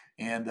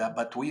 And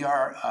but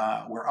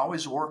we're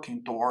always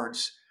working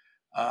towards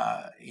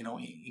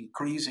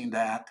increasing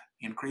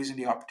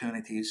the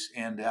opportunities,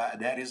 and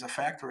that is a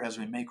factor as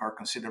we make our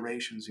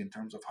considerations in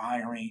terms of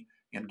hiring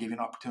and giving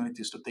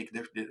opportunities to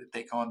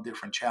take on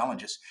different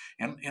challenges.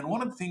 And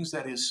one of the things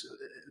that is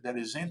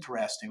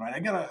interesting,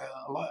 right?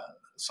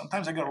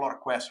 Sometimes I get a lot of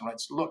questions, right?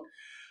 So look,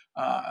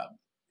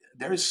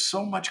 there is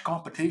so much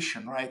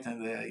competition, right?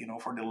 And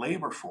for the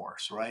labor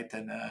force, right?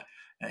 And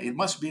it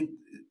must be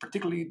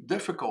particularly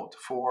difficult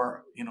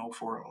for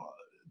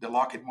the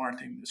Lockheed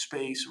Martin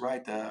space,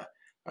 right?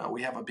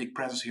 We have a big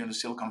presence here in the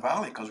Silicon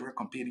Valley because we're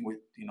competing with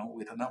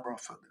a number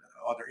of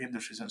other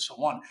industries and so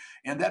on.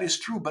 And that is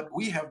true, but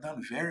we have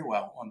done very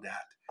well on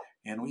that.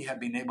 And we have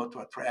been able to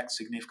attract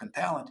significant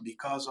talent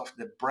because of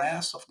the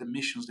breadth of the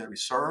missions that we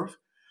serve,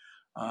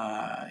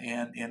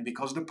 and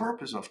because the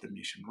purpose of the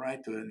mission,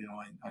 right?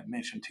 I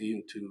mentioned to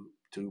you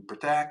to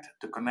protect,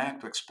 to connect,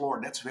 to explore.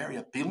 That's very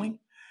appealing.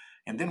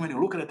 And then when you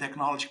look at the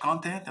technology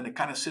content and the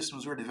kind of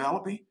systems we're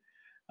developing,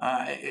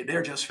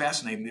 they're just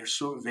fascinating. They're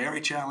so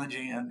very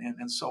challenging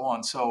and so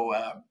on. So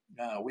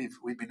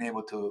we've been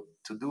able to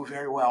do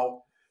very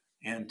well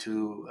and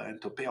to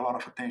pay a lot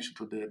of attention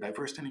to the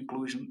diversity and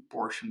inclusion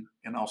portion,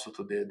 and also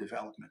to the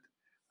development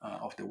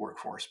of the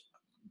workforce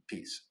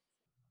piece.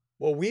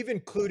 Well, we've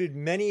included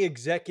many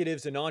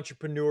executives and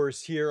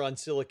entrepreneurs here on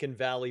Silicon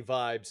Valley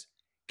Vibes.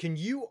 Can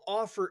you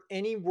offer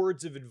any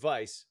words of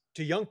advice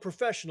to young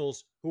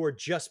professionals who are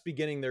just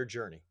beginning their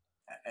journey?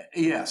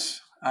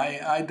 Yes,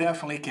 I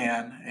definitely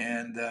can,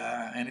 and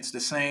it's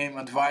the same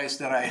advice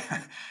that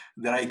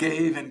I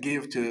gave and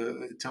give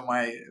to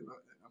my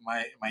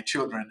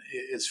children.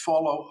 Is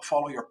follow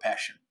your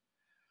passion.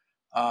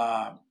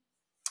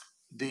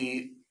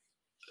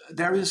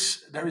 There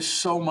is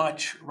so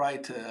much,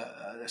 right?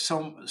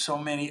 So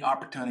many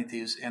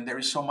opportunities, and there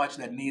is so much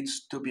that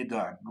needs to be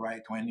done,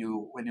 right? When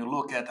you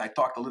look at, I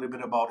talked a little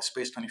bit about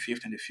Space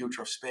 2050 and the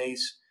future of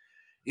space.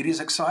 It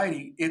is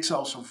exciting. It's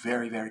also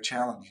very, very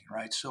challenging,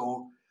 right?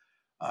 So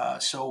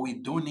we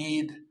do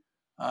need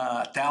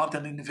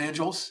talented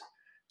individuals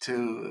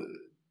to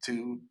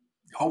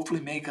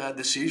hopefully make a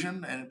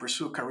decision and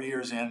pursue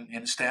careers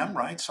in STEM,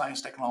 right?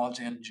 Science,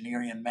 technology,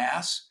 engineering, and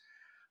math.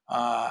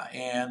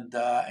 And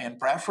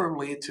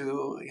preferably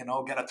to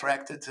get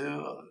attracted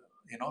to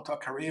a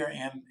career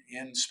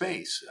in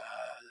space.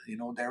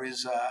 There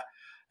is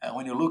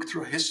when you look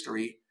through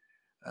history,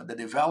 the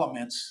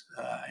developments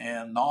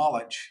and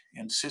knowledge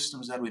and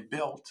systems that we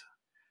built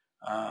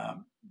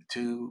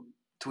to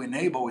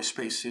enable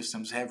space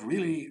systems have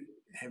really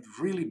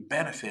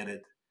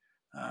benefited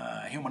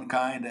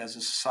humankind as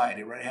a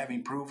society, right? Have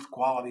improved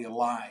quality of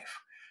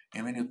life.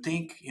 And when you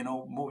think,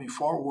 moving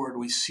forward,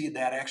 we see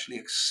that actually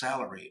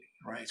accelerating,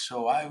 right?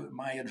 So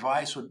my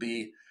advice would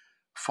be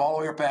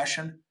follow your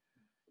passion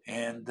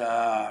and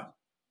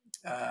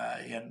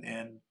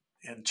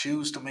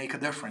choose to make a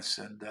difference,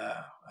 and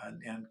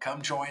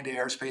come join the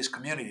aerospace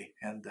community.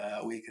 And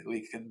we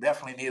can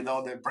definitely need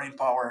all the brain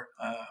power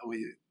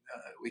we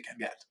can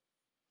get.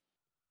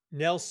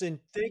 Nelson,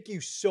 thank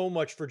you so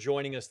much for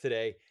joining us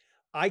today.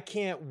 I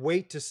can't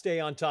wait to stay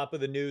on top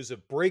of the news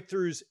of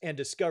breakthroughs and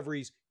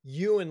discoveries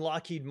you and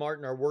Lockheed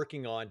Martin are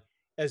working on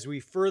as we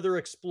further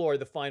explore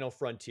the final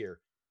frontier.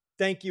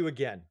 Thank you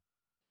again.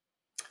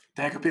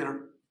 Thank you,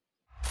 Peter.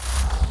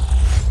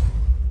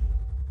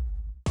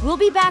 We'll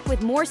be back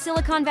with more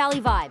Silicon Valley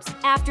Vibes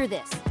after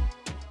this.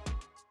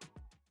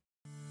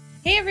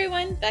 Hey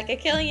everyone, Becca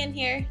Killian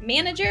here,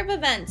 Manager of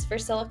Events for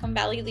Silicon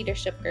Valley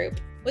Leadership Group,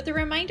 with a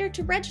reminder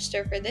to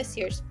register for this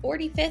year's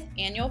 45th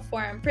Annual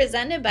Forum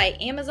presented by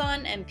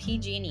Amazon and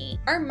PG&E.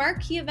 Our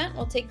marquee event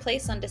will take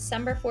place on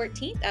December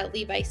 14th at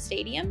Levi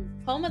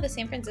Stadium, home of the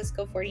San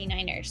Francisco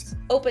 49ers.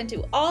 Open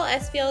to all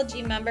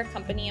SVLG member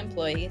company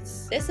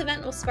employees. This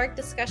event will spark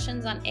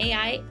discussions on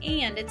AI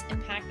and its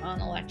impact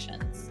on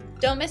elections.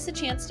 Don't miss a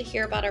chance to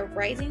hear about our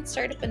Rising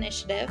Startup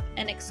Initiative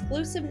and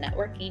exclusive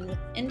networking with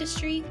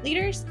industry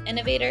leaders,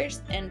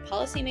 innovators, and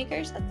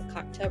policymakers at the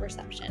cocktail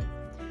reception.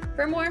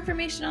 For more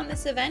information on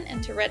this event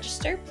and to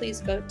register,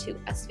 please go to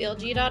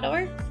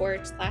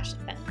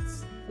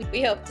svlg.org/events.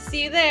 We hope to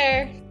see you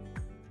there.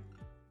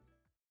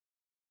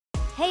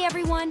 Hey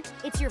everyone,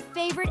 it's your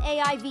favorite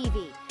AI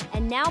VV.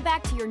 And now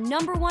back to your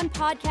 #1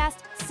 podcast,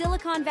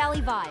 Silicon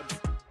Valley Vibes.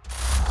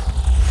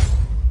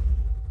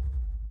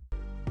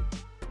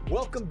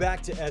 Welcome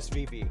back to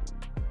SVV.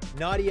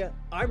 Nadia,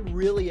 I'm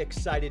really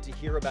excited to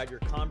hear about your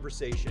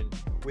conversation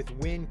with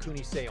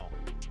Wen-Kuni Céant.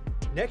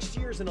 Next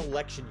year's an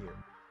election year,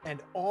 And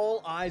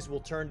all eyes will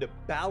turn to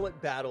ballot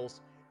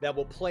battles that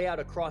will play out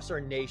across our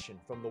nation,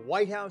 from the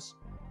White House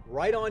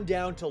right on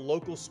down to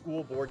local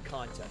school board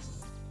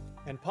contests.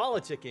 And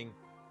Politicking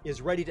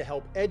is ready to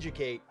help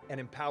educate and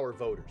empower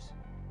voters.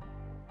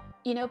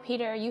 You know,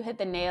 Peter, you hit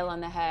the nail on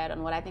the head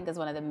on what I think is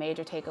one of the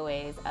major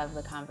takeaways of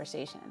the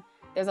conversation.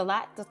 There's a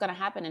lot that's going to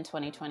happen in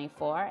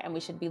 2024, and we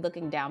should be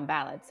looking down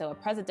ballots. So a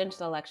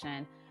presidential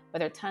election, but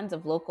there are tons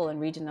of local and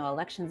regional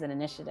elections and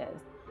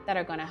initiatives that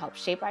are going to help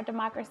shape our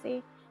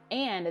democracy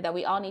and that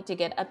we all need to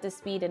get up to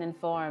speed and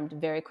informed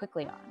very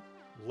quickly on.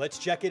 Let's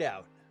check it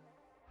out.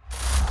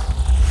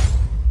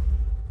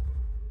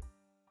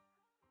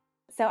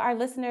 So our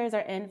listeners are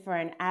in for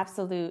an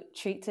absolute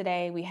treat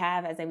today. We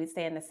have, as they would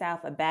say in the South,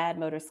 a bad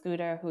motor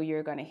scooter who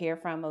you're going to hear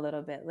from a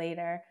little bit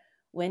later.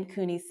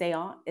 Wen-Kuni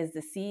Céant is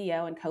the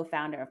CEO and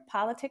co-founder of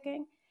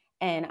Politicking.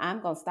 And I'm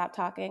going to stop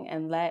talking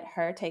and let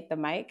her take the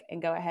mic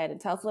and go ahead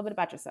and tell us a little bit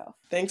about yourself.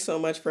 Thanks so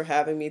much for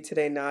having me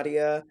today,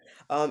 Nadia.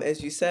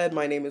 As you said,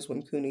 my name is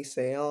Wen-Kuni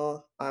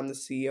Céant. I'm the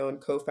CEO and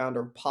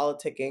co-founder of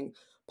Politicking.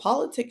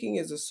 Politicking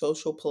is a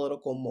social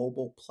political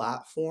mobile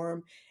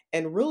platform.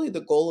 And really, the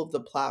goal of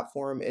the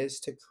platform is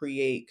to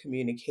create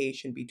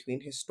communication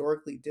between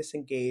historically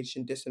disengaged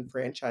and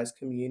disenfranchised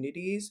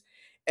communities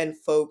and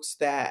folks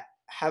that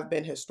have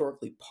been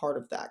historically part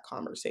of that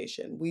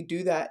conversation. We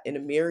do that in a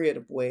myriad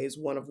of ways,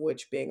 one of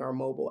which being our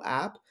mobile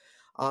app,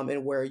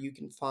 and where you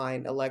can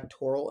find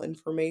electoral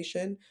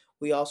information.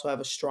 We also have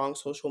a strong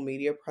social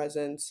media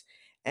presence.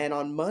 And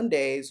on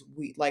Mondays,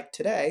 like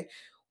today,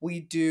 we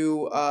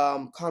do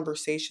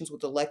conversations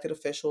with elected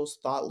officials,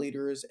 thought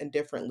leaders, and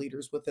different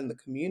leaders within the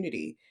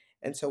community.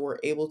 And so we're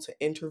able to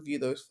interview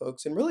those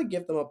folks and really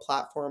give them a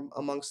platform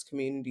amongst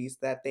communities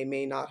that they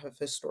may not have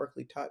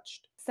historically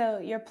touched. So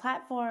your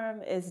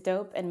platform is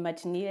dope and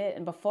much needed.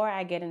 And before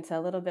I get into a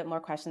little bit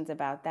more questions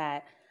about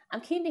that, I'm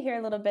keen to hear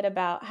a little bit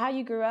about how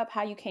you grew up,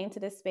 how you came to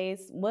this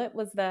space. What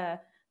was the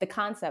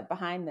concept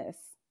behind this?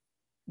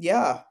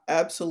 Yeah,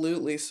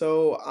 absolutely.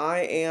 So I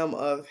am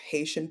of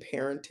Haitian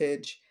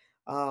parentage.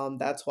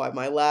 That's why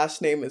my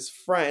last name is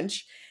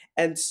French.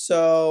 And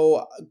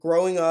so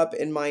growing up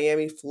in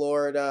Miami,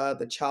 Florida,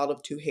 the child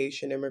of two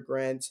Haitian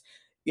immigrants,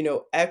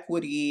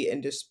 equity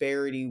and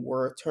disparity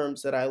were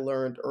terms that I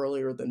learned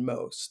earlier than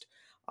most.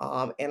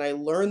 And I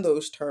learned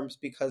those terms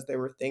because they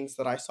were things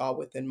that I saw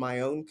within my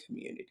own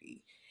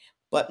community.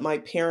 But my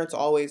parents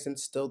always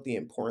instilled the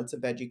importance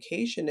of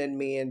education in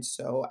me. And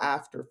so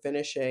after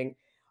finishing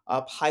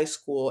up high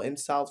school in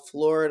South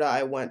Florida,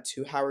 I went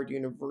to Howard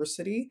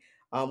University,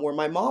 where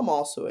my mom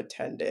also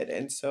attended.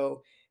 And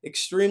so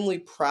extremely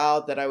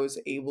proud that I was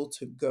able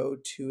to go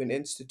to an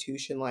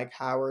institution like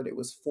Howard. It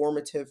was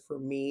formative for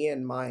me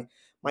and my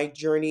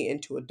journey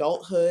into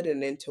adulthood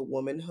and into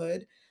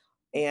womanhood.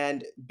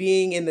 And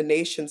being in the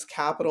nation's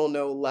capital,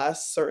 no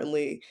less,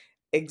 certainly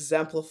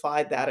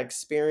exemplified that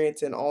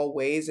experience in all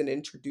ways and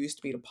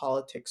introduced me to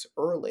politics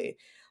early.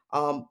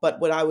 But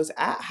when I was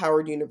at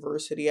Howard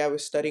University, I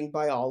was studying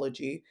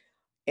biology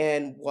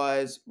and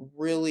was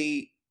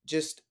really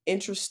just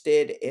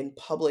interested in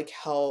public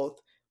health,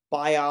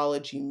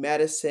 biology,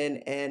 medicine,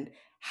 and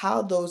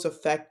how those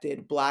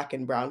affected Black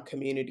and Brown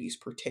communities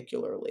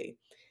particularly.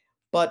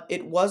 But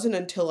it wasn't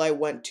until I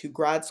went to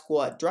grad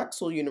school at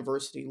Drexel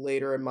University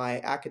later in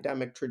my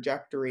academic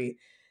trajectory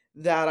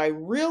that I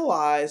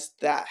realized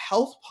that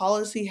health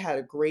policy had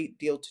a great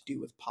deal to do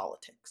with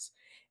politics.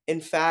 In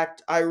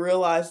fact, I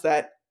realized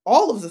that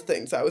all of the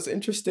things I was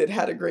interested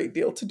had a great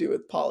deal to do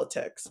with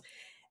politics.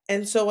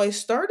 And so I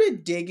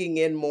started digging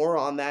in more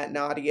on that,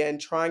 Nadia,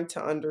 and trying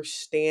to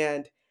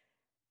understand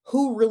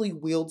who really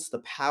wields the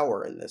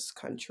power in this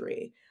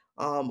country.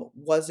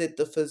 Was it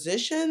the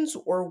physicians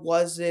or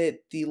was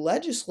it the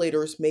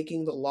legislators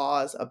making the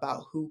laws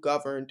about who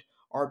governed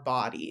our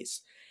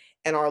bodies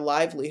and our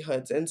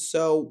livelihoods? And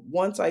so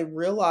once I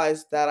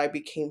realized that, I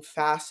became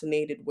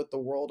fascinated with the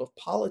world of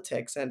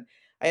politics. And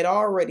I had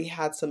already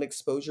had some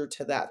exposure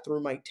to that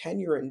through my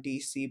tenure in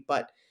DC,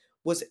 but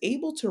was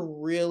able to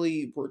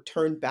really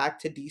return back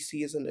to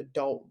DC as an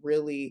adult,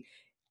 really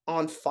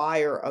on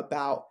fire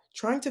about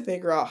trying to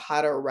figure out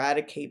how to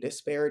eradicate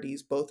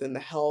disparities both in the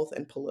health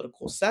and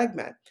political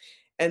segment.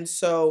 And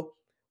so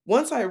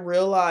once I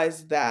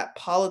realized that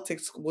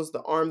politics was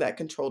the arm that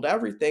controlled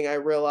everything, I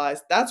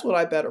realized that's what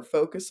I better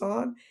focus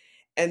on.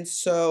 And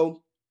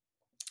so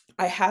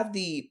I had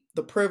the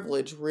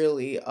privilege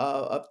really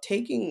of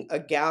taking a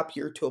gap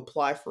year to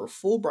apply for a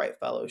Fulbright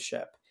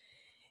fellowship.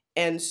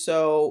 And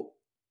so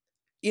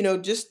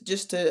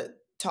just to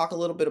talk a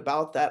little bit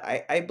about that,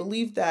 I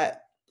believe that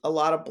a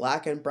lot of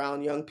Black and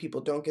Brown young people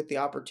don't get the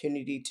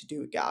opportunity to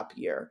do a gap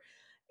year.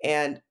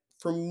 And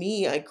for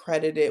me, I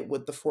credit it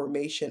with the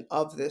formation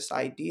of this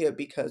idea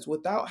because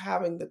without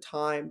having the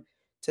time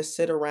to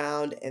sit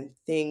around and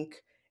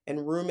think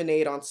and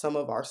ruminate on some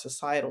of our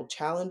societal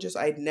challenges,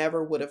 I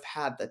never would have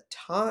had the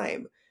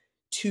time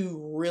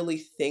to really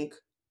think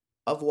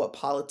of what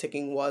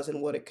politicking was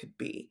and what it could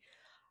be.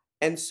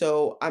 And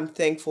so I'm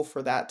thankful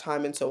for that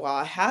time. And so while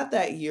I had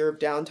that year of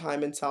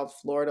downtime in South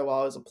Florida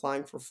while I was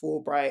applying for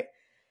Fulbright,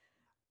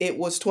 it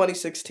was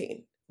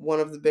 2016 one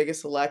of the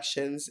biggest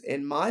elections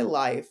in my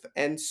life.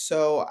 And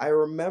so I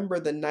remember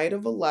the night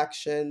of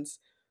elections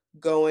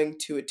going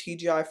to a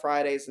TGI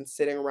Fridays and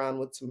sitting around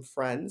with some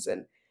friends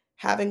and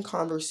having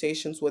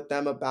conversations with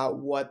them about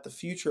what the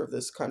future of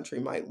this country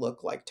might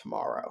look like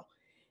tomorrow.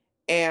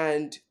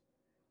 And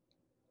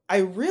I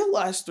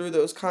realized through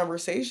those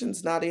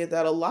conversations, Nadia,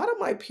 that a lot of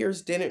my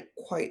peers didn't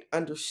quite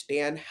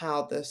understand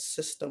how the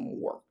system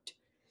worked.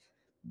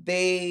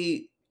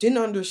 They didn't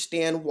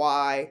understand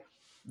why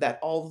that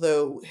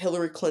although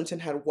Hillary Clinton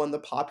had won the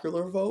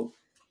popular vote,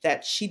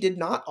 that she did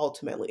not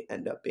ultimately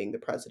end up being the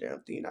president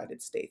of the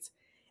United States.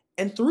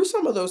 And through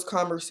some of those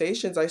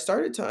conversations, I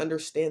started to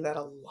understand that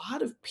a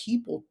lot of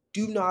people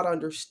do not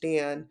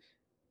understand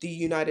the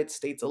United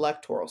States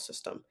electoral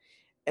system.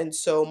 And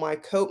so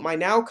my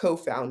now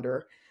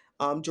co-founder,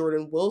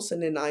 Jordan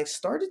Wilson, and I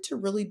started to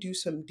really do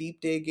some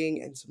deep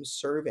digging and some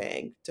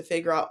surveying to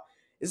figure out,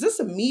 is this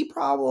a me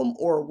problem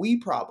or a we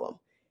problem?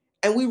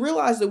 And we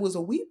realized it was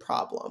a we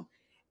problem.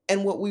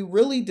 And what we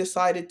really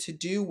decided to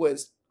do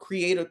was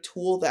create a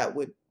tool that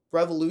would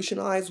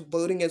revolutionize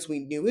voting as we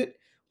knew it,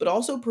 but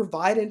also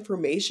provide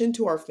information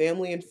to our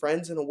family and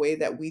friends in a way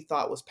that we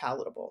thought was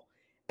palatable.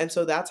 And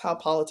so that's how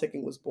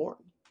politicking was born.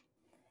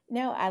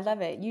 No, I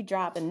love it. You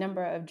dropped a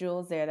number of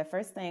jewels there. The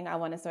first thing I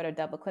want to sort of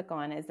double click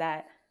on is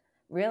that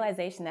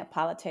realization that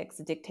politics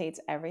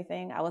dictates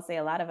everything. I will say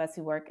a lot of us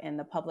who work in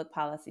the public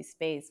policy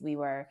space, we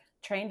were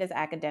trained as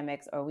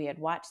academics or we had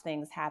watched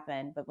things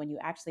happen. But when you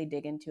actually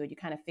dig into it, you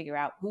kind of figure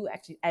out who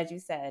actually, as you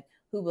said,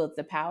 who wields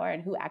the power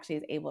and who actually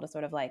is able to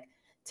sort of like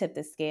tip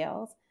the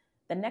scales.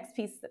 The next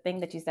thing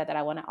that you said that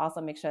I want to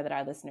also make sure that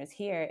our listeners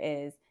hear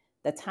is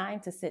the time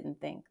to sit and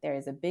think. There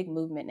is a big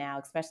movement now,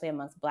 especially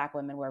amongst Black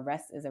women, where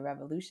rest is a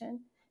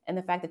revolution. And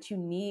the fact that you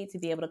need to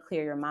be able to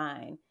clear your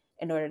mind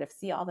in order to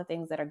see all the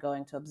things that are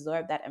going to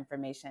absorb that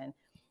information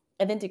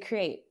and then to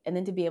create and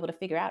then to be able to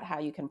figure out how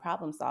you can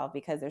problem solve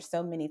because there's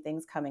so many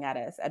things coming at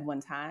us at one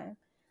time.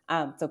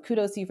 So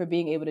kudos to you for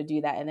being able to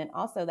do that. And then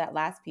also that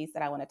last piece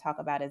that I want to talk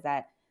about is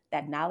that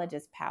knowledge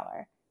is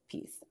power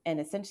piece. And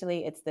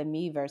essentially it's the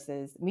me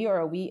versus me or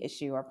a we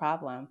issue or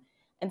problem.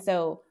 And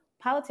so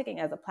politicking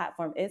as a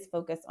platform is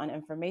focused on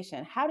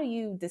information. How do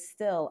you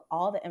distill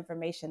all the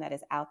information that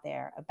is out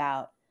there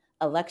about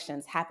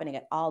elections happening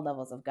at all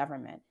levels of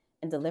government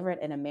and deliver it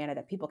in a manner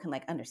that people can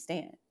like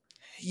understand?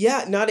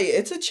 Yeah, Nadia,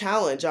 it's a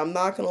challenge. I'm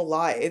not going to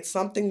lie. It's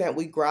something that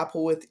we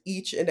grapple with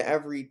each and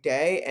every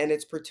day. And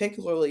it's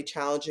particularly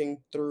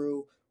challenging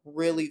through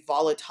really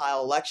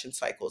volatile election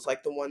cycles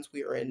like the ones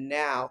we are in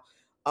now.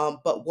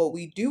 But what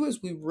we do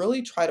is we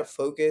really try to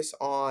focus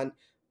on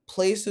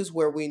places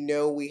where we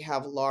know we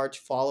have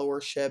large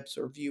followerships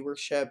or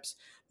viewerships,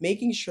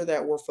 making sure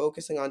that we're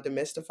focusing on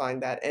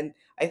demystifying that. And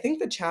I think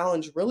the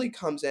challenge really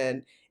comes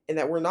in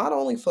that we're not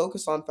only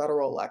focused on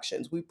federal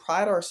elections, we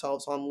pride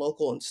ourselves on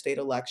local and state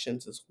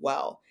elections as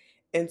well.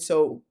 And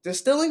so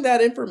distilling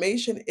that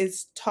information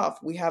is tough.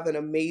 We have an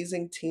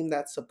amazing team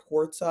that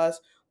supports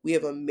us. We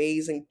have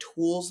amazing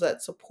tools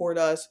that support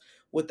us.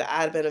 With the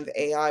advent of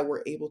AI,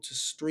 we're able to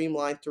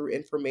streamline through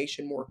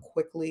information more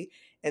quickly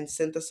and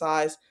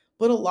synthesize.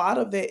 But a lot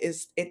of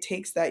it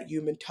takes that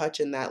human touch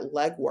and that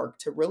legwork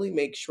to really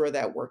make sure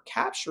that we're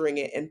capturing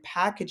it and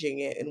packaging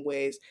it in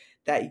ways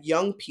that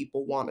young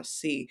people want to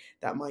see,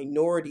 that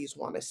minorities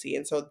want to see.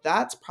 And so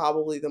that's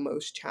probably the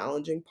most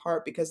challenging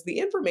part because the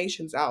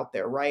information's out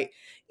there, right?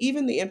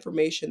 Even the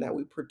information that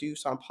we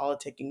produce on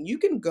politicking, you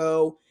can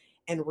go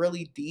and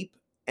really deep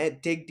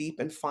and dig deep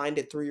and find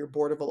it through your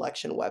board of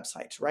election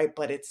websites, right?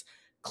 But it's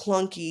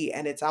clunky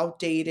and it's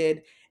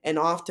outdated. And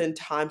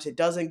oftentimes it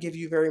doesn't give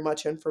you very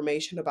much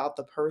information about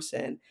the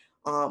person.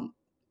 Um,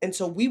 and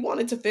so we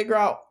wanted to figure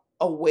out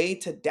a way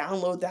to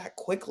download that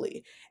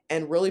quickly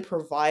and really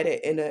provide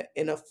it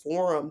in a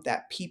forum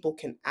that people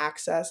can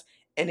access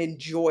and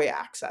enjoy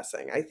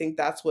accessing. I think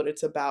that's what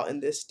it's about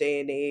in this day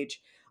and age.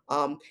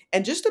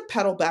 And just to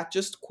pedal back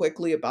just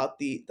quickly about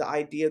the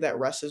idea that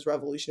rest is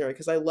revolutionary,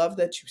 because I love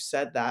that you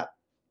said that.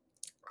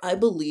 I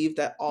believe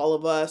that all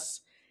of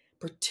us,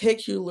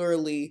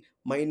 particularly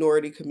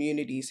minority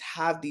communities,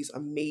 have these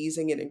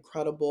amazing and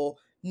incredible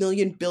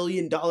 $1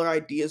 billion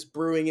ideas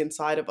brewing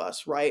inside of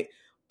us, right?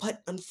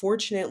 But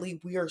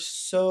unfortunately, we are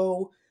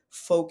so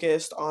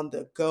focused on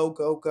the go,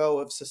 go, go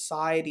of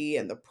society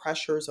and the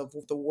pressures of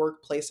the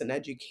workplace and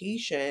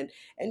education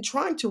and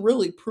trying to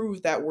really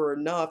prove that we're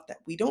enough that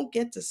we don't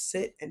get to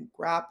sit and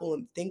grapple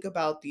and think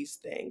about these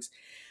things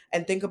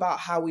and think about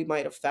how we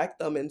might affect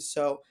them. And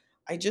so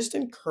I just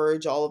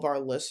encourage all of our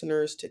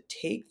listeners to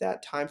take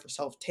that time for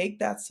self, take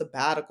that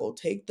sabbatical,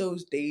 take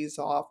those days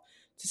off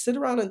to sit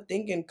around and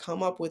think and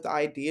come up with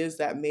ideas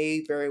that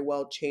may very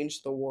well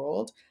change the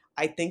world.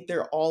 I think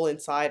they're all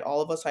inside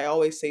all of us. I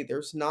always say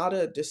there's not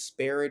a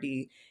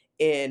disparity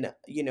in,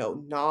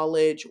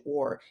 knowledge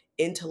or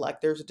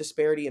intellect. There's a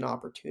disparity in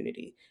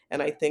opportunity.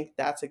 And I think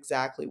that's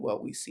exactly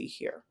what we see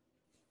here.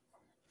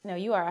 No,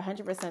 you are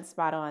 100%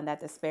 spot on, that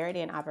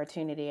disparity and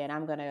opportunity. And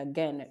I'm going to,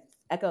 again,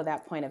 echo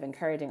that point of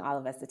encouraging all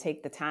of us to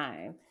take the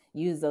time,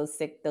 use those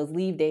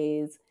leave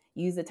days,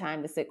 use the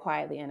time to sit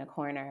quietly in a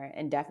corner.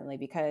 And definitely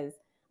because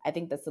I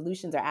think the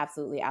solutions are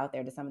absolutely out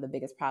there to some of the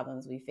biggest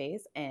problems we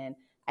face. And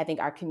I think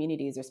our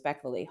communities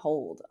respectfully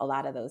hold a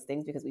lot of those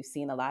things because we've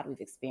seen a lot, we've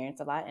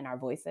experienced a lot, and our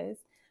voices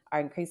are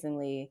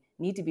increasingly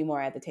need to be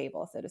more at the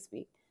table, so to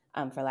speak,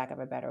 for lack of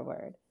a better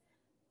word.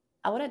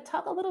 I want to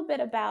talk a little bit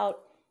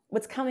about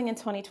what's coming in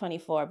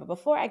 2024. But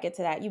before I get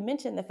to that, you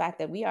mentioned the fact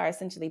that we are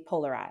essentially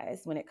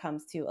polarized when it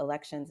comes to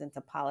elections and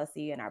to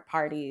policy and our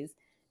parties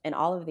and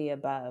all of the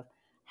above.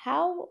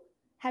 How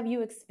have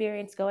you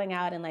experienced going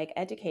out and like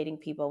educating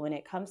people when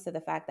it comes to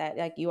the fact that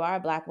like you are a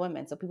Black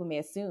woman, so people may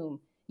assume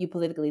you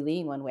politically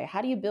lean one way?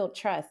 How do you build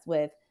trust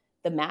with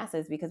the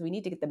masses? Because we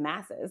need to get the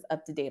masses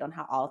up to date on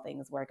how all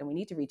things work and we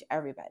need to reach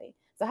everybody.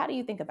 So how do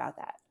you think about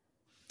that?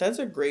 That's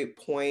a great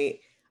point.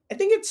 I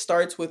think it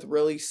starts with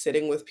really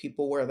sitting with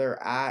people where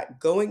they're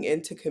at. Going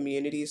into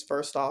communities,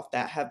 first off,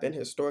 that have been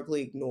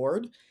historically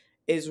ignored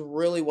is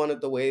really one of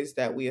the ways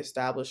that we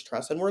establish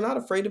trust. And we're not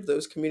afraid of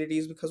those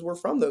communities because we're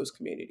from those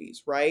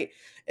communities, right?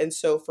 And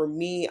so for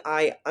me,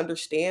 I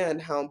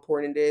understand how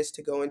important it is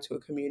to go into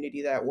a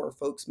community that where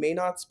folks may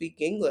not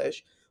speak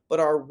English, but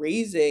are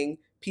raising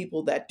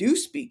people that do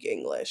speak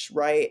English,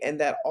 right? And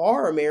that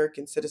are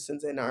American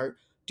citizens and are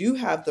do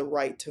have the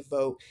right to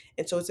vote.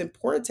 And so it's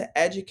important to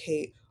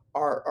educate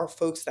our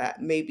folks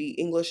that maybe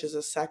English is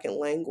a second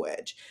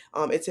language.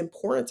 It's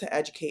important to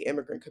educate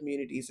immigrant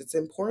communities. It's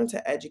important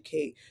to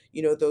educate,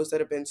 those that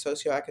have been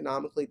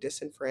socioeconomically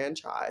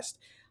disenfranchised.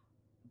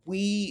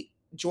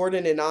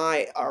 Jordan and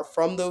I are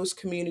from those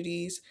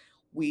communities.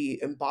 We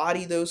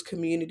embody those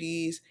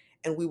communities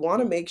and we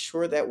want to make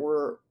sure that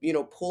we're,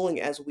 pulling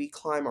as we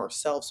climb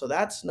ourselves. So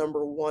that's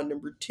number one.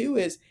 Number two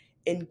is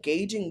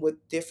engaging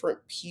with different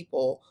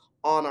people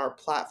on our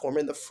platform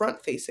and the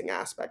front facing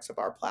aspects of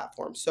our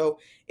platform. So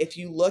if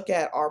you look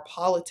at our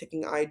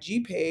politicking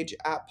IG page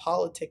at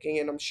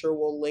politicking, and I'm sure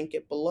we'll link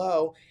it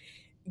below,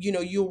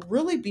 you'll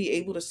really be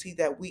able to see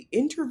that we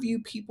interview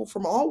people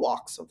from all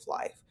walks of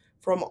life,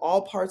 from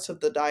all parts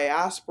of the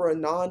diaspora,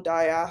 non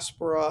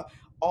diaspora,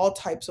 all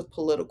types of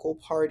political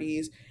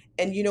parties.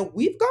 And,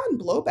 we've gotten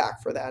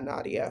blowback for that,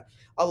 Nadia.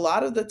 A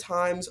lot of the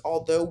times,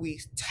 although we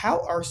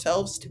tout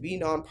ourselves to be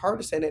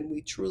nonpartisan and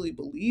we truly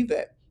believe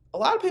it, a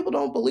lot of people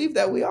don't believe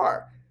that we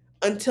are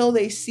until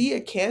they see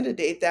a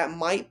candidate that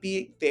might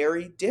be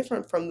very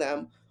different from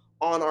them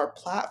on our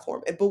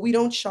platform. But we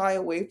don't shy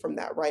away from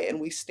that, right?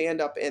 And we stand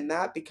up in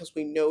that because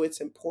we know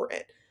it's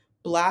important.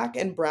 Black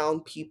and brown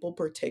people,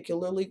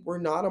 particularly, we're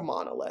not a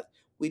monolith.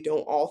 We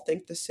don't all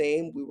think the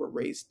same. We were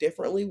raised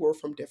differently. We're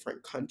from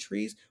different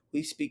countries.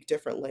 We speak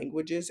different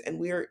languages, and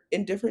we are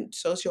in different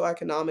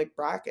socioeconomic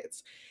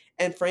brackets.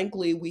 And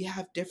frankly, we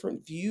have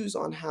different views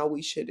on how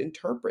we should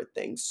interpret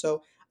things.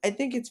 So I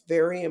think it's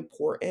very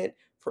important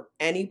for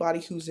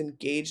anybody who's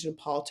engaged in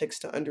politics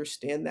to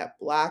understand that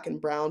Black and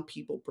brown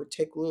people,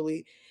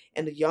 particularly,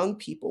 and the young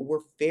people,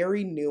 we're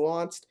very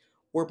nuanced.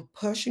 We're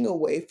pushing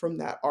away from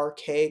that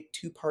archaic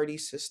two-party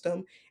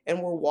system,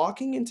 and we're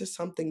walking into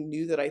something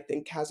new that I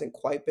think hasn't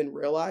quite been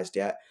realized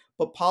yet.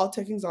 But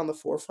politicking's on the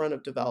forefront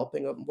of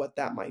developing of what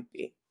that might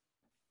be.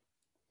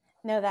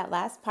 No, that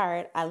last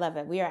part, I love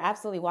it. We are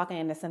absolutely walking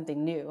into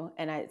something new,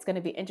 and it's going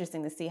to be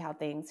interesting to see how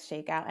things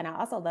shake out. And I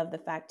also love the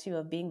fact, too,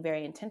 of being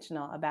very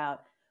intentional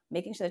about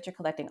making sure that you're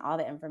collecting all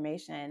the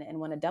information and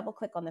want to double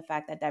click on the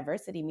fact that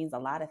diversity means a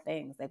lot of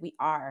things. Like we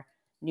are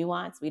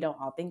nuanced. We don't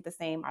all think the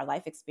same. Our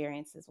life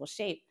experiences will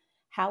shape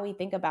how we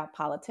think about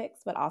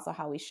politics, but also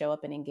how we show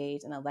up and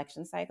engage in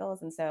election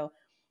cycles. And so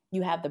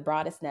you have the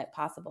broadest net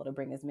possible to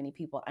bring as many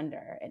people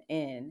under and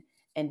in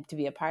and to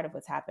be a part of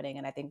what's happening.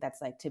 And I think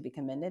that's like to be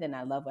commended. And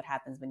I love what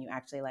happens when you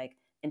actually like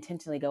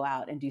intentionally go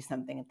out and do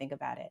something and think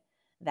about it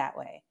that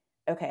way.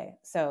 Okay,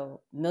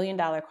 so $1 million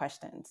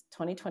questions,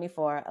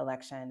 2024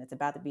 election. It's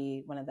about to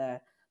be one of the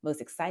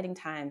most exciting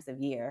times of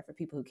year for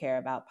people who care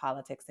about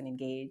politics and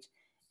engage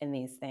in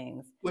these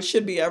things. Which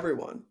should be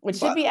everyone. Which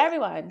should be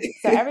everyone.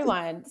 So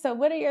everyone. So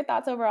what are your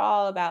thoughts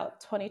overall about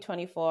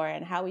 2024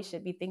 and how we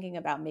should be thinking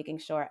about making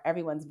sure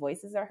everyone's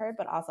voices are heard,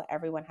 but also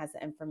everyone has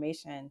the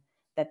information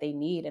that they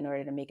need in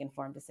order to make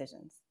informed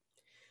decisions?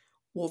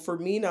 Well, for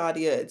me,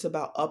 Nadia, it's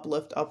about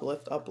uplift,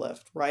 uplift,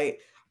 uplift, right?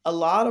 A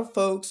lot of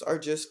folks are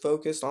just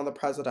focused on the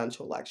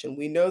presidential election.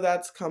 We know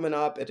that's coming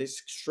up. It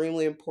is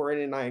extremely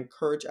important, and I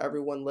encourage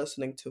everyone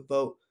listening to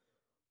vote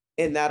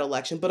in that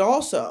election, but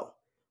also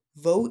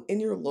vote in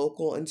your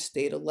local and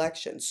state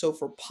elections. So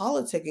for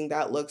politicking,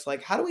 that looks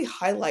like how do we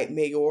highlight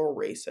mayoral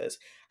races?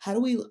 How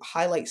do we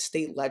highlight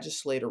state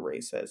legislator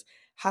races?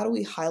 How do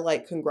we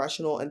highlight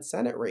congressional and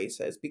Senate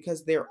races?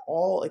 Because they're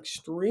all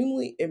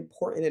extremely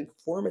important and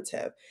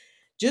formative.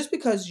 Just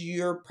because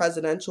your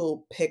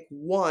presidential pick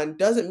won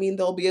doesn't mean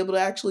they'll be able to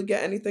actually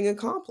get anything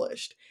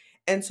accomplished.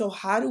 And so,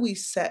 how do we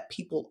set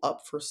people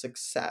up for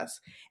success?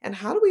 And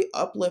how do we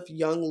uplift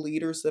young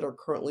leaders that are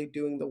currently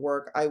doing the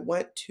work? I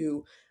went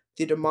to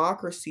the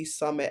Democracy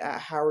Summit at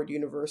Howard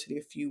University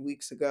a few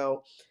weeks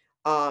ago,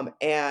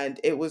 and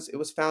it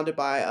was founded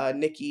by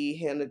Nikki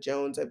Hannah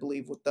Jones, I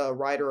believe, with the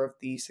writer of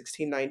the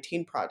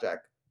 1619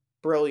 Project.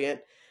 Brilliant.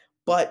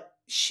 But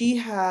she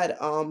had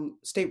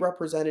State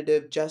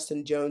Representative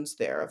Justin Jones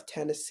there of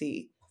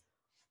Tennessee.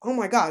 oh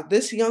my God,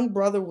 this young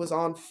brother was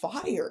on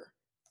fire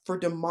for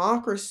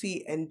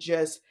democracy and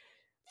just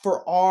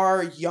for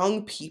our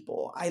young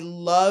people. I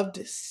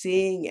loved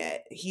seeing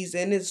it. He's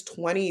in his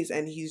 20s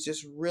and he's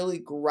just really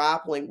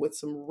grappling with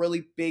some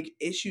really big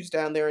issues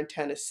down there in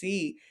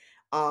Tennessee.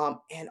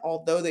 And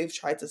although they've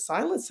tried to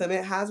silence him,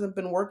 it hasn't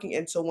been working.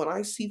 And so when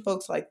I see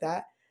folks like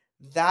that,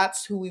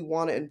 that's who we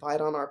want to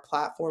invite on our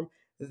platform.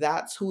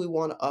 That's who we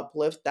want to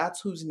uplift.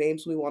 That's whose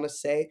names we want to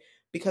say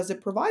because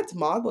it provides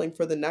modeling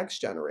for the next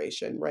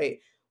generation, right?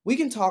 We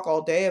can talk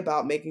all day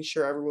about making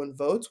sure everyone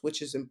votes,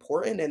 which is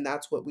important, and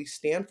that's what we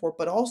stand for.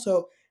 But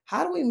also,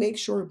 how do we make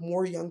sure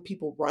more young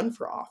people run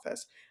for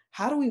office?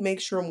 How do we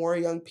make sure more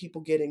young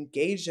people get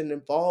engaged and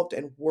involved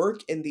and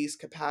work in these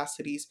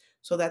capacities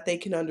so that they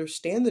can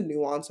understand the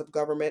nuance of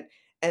government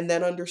and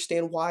then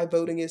understand why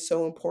voting is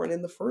so important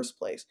in the first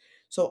place?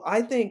 So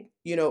I think,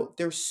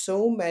 there's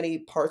so many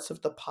parts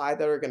of the pie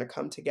that are going to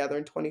come together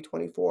in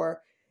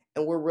 2024,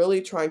 and we're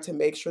really trying to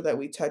make sure that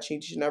we touch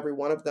each and every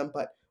one of them.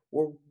 But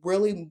we're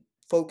really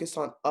focused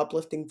on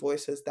uplifting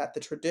voices that the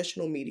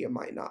traditional media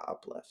might not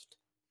uplift.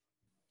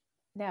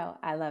 No,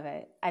 I love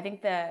it. I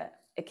think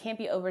it can't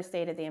be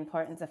overstated the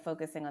importance of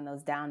focusing on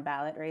those down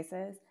ballot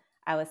races.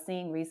 I was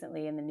seeing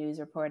recently in the news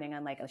reporting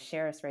on like a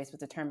sheriff's race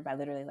was determined by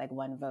literally like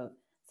one vote.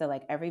 So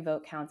like every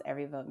vote counts,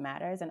 every vote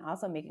matters. And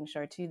also making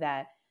sure too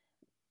that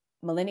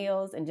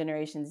millennials and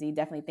Generation Z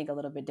definitely think a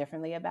little bit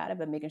differently about it,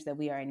 but making sure that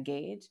we are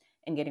engaged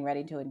and getting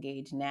ready to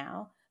engage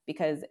now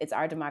because it's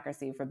our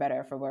democracy for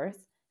better or for worse.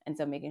 And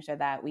so making sure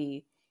that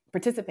we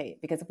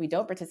participate, because if we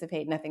don't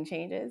participate, nothing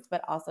changes,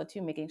 but also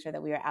too making sure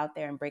that we are out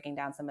there and breaking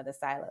down some of the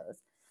silos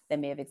that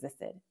may have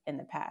existed in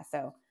the past.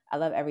 So I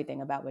love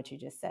everything about what you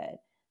just said.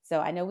 So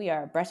I know we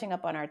are brushing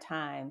up on our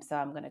time, so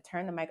I'm going to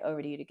turn the mic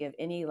over to you to give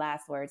any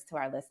last words to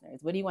our listeners.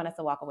 What do you want us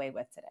to walk away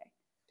with today?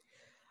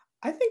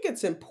 I think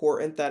it's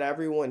important that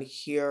everyone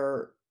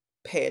here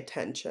pay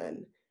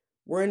attention.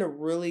 We're in a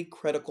really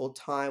critical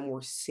time.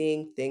 We're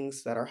seeing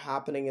things that are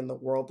happening in the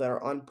world that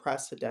are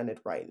unprecedented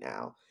right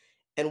now.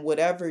 And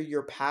whatever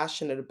you're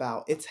passionate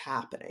about, it's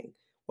happening,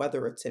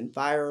 whether it's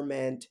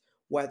environment,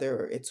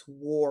 whether it's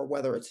war,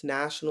 whether it's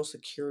national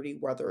security,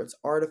 whether it's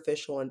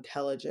artificial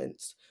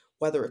intelligence,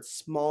 whether it's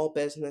small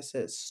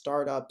businesses,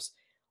 startups,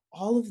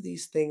 all of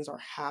these things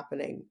are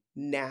happening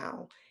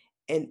now.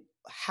 And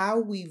how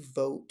we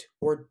vote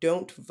or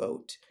don't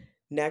vote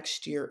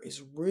next year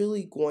is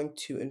really going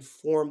to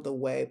inform the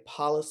way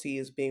policy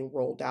is being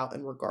rolled out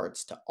in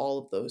regards to all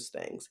of those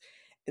things.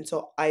 And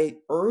so I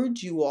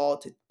urge you all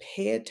to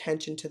pay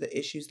attention to the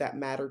issues that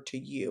matter to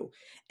you.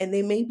 And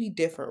they may be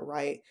different,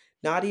 right?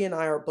 Nadia and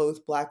I are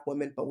both Black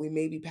women, but we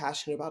may be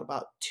passionate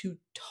about two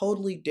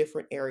totally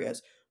different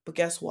areas. But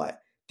guess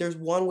what? There's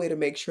one way to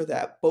make sure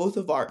that both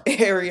of our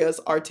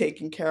areas are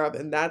taken care of,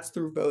 and that's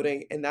through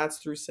voting and that's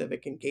through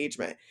civic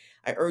engagement.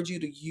 I urge you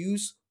to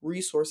use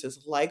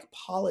resources like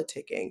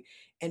politicking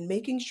and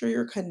making sure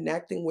you're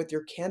connecting with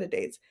your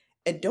candidates.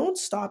 And don't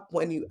stop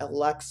when you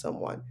elect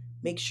someone.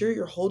 Make sure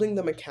you're holding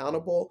them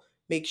accountable.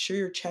 Make sure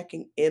you're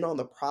checking in on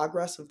the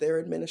progress of their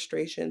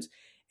administrations.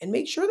 And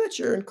make sure that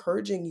you're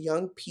encouraging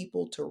young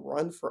people to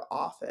run for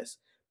office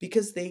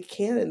because they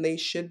can and they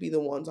should be the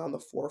ones on the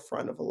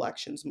forefront of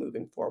elections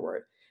moving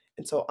forward.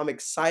 And so I'm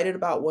excited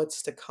about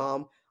what's to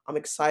come. I'm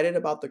excited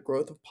about the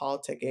growth of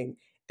politicking.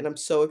 And I'm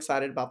so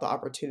excited about the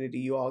opportunity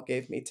you all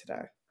gave me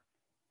today.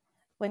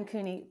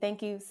 Wen-Kuni,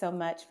 thank you so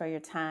much for your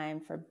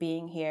time, for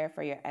being here,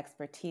 for your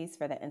expertise,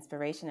 for the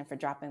inspiration, and for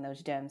dropping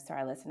those gems to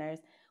our listeners.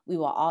 We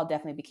will all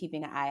definitely be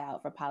keeping an eye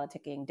out for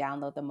politicking,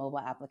 download the mobile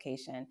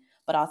application,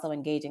 but also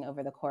engaging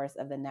over the course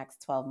of the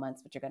next 12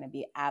 months, which are going to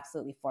be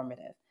absolutely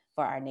formative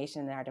for our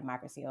nation and our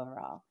democracy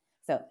overall.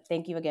 So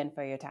thank you again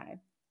for your time.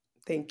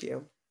 Thank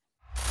you.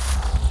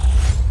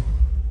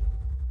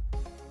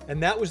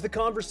 And that was the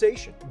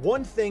conversation.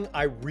 One thing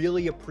I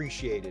really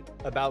appreciated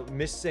about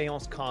Ms.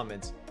 Céant's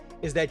comments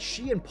is that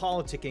she and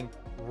politicking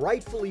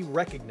rightfully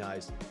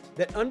recognized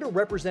that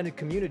underrepresented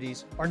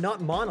communities are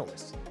not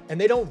monoliths, and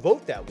they don't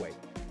vote that way.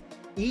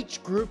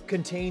 Each group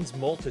contains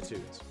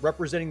multitudes,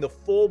 representing the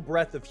full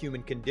breadth of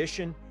human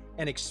condition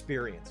and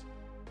experience.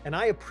 And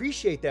I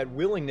appreciate that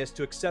willingness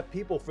to accept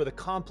people for the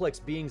complex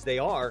beings they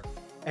are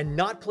and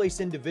not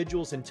place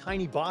individuals in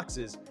tiny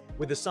boxes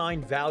with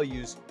assigned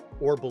values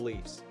or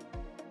beliefs.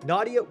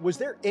 Nadia, was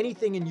there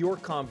anything in your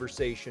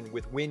conversation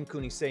with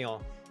Wen-Kuni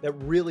Céant that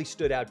really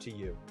stood out to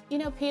you? You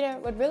know, Peter,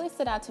 what really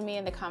stood out to me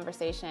in the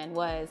conversation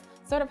was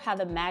sort of how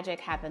the magic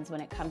happens when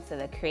it comes to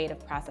the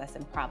creative process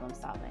and problem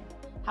solving.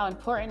 How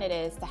important it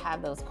is to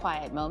have those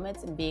quiet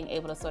moments and being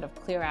able to sort of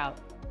clear out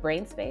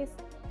brain space,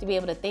 to be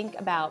able to think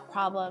about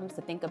problems,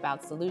 to think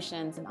about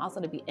solutions, and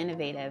also to be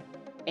innovative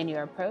in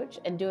your approach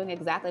and doing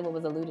exactly what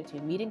was alluded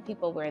to, meeting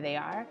people where they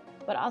are,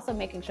 but also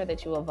making sure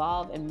that you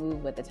evolve and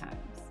move with the times.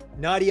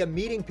 Nadia,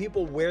 meeting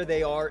people where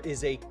they are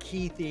is a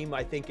key theme,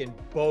 I think, in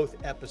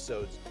both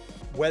episodes.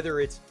 Whether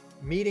it's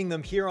meeting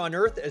them here on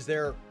Earth as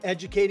they're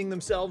educating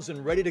themselves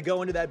and ready to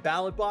go into that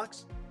ballot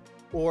box,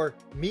 or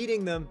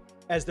meeting them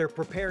as they're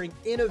preparing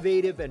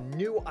innovative and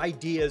new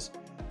ideas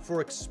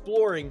for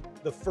exploring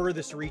the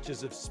furthest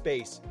reaches of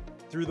space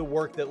through the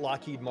work that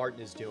Lockheed Martin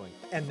is doing.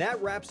 And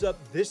that wraps up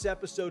this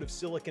episode of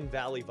Silicon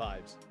Valley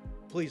Vibes.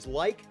 Please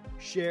like,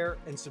 share,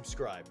 and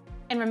subscribe.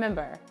 And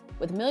remember,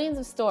 with millions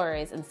of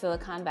stories in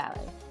Silicon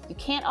Valley, you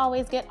can't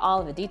always get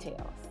all of the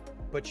details.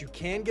 But you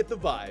can get the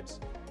vibes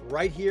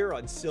right here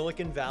on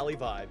Silicon Valley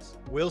Vibes.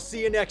 We'll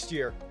see you next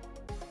year.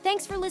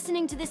 Thanks for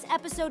listening to this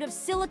episode of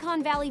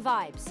Silicon Valley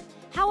Vibes.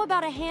 How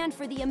about a hand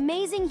for the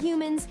amazing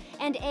humans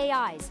and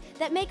AIs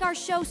that make our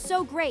show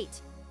so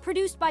great?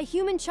 Produced by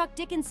human Chuck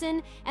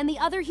Dickinson and the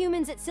other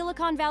humans at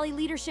Silicon Valley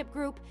Leadership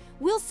Group.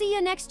 We'll see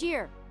you next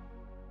year.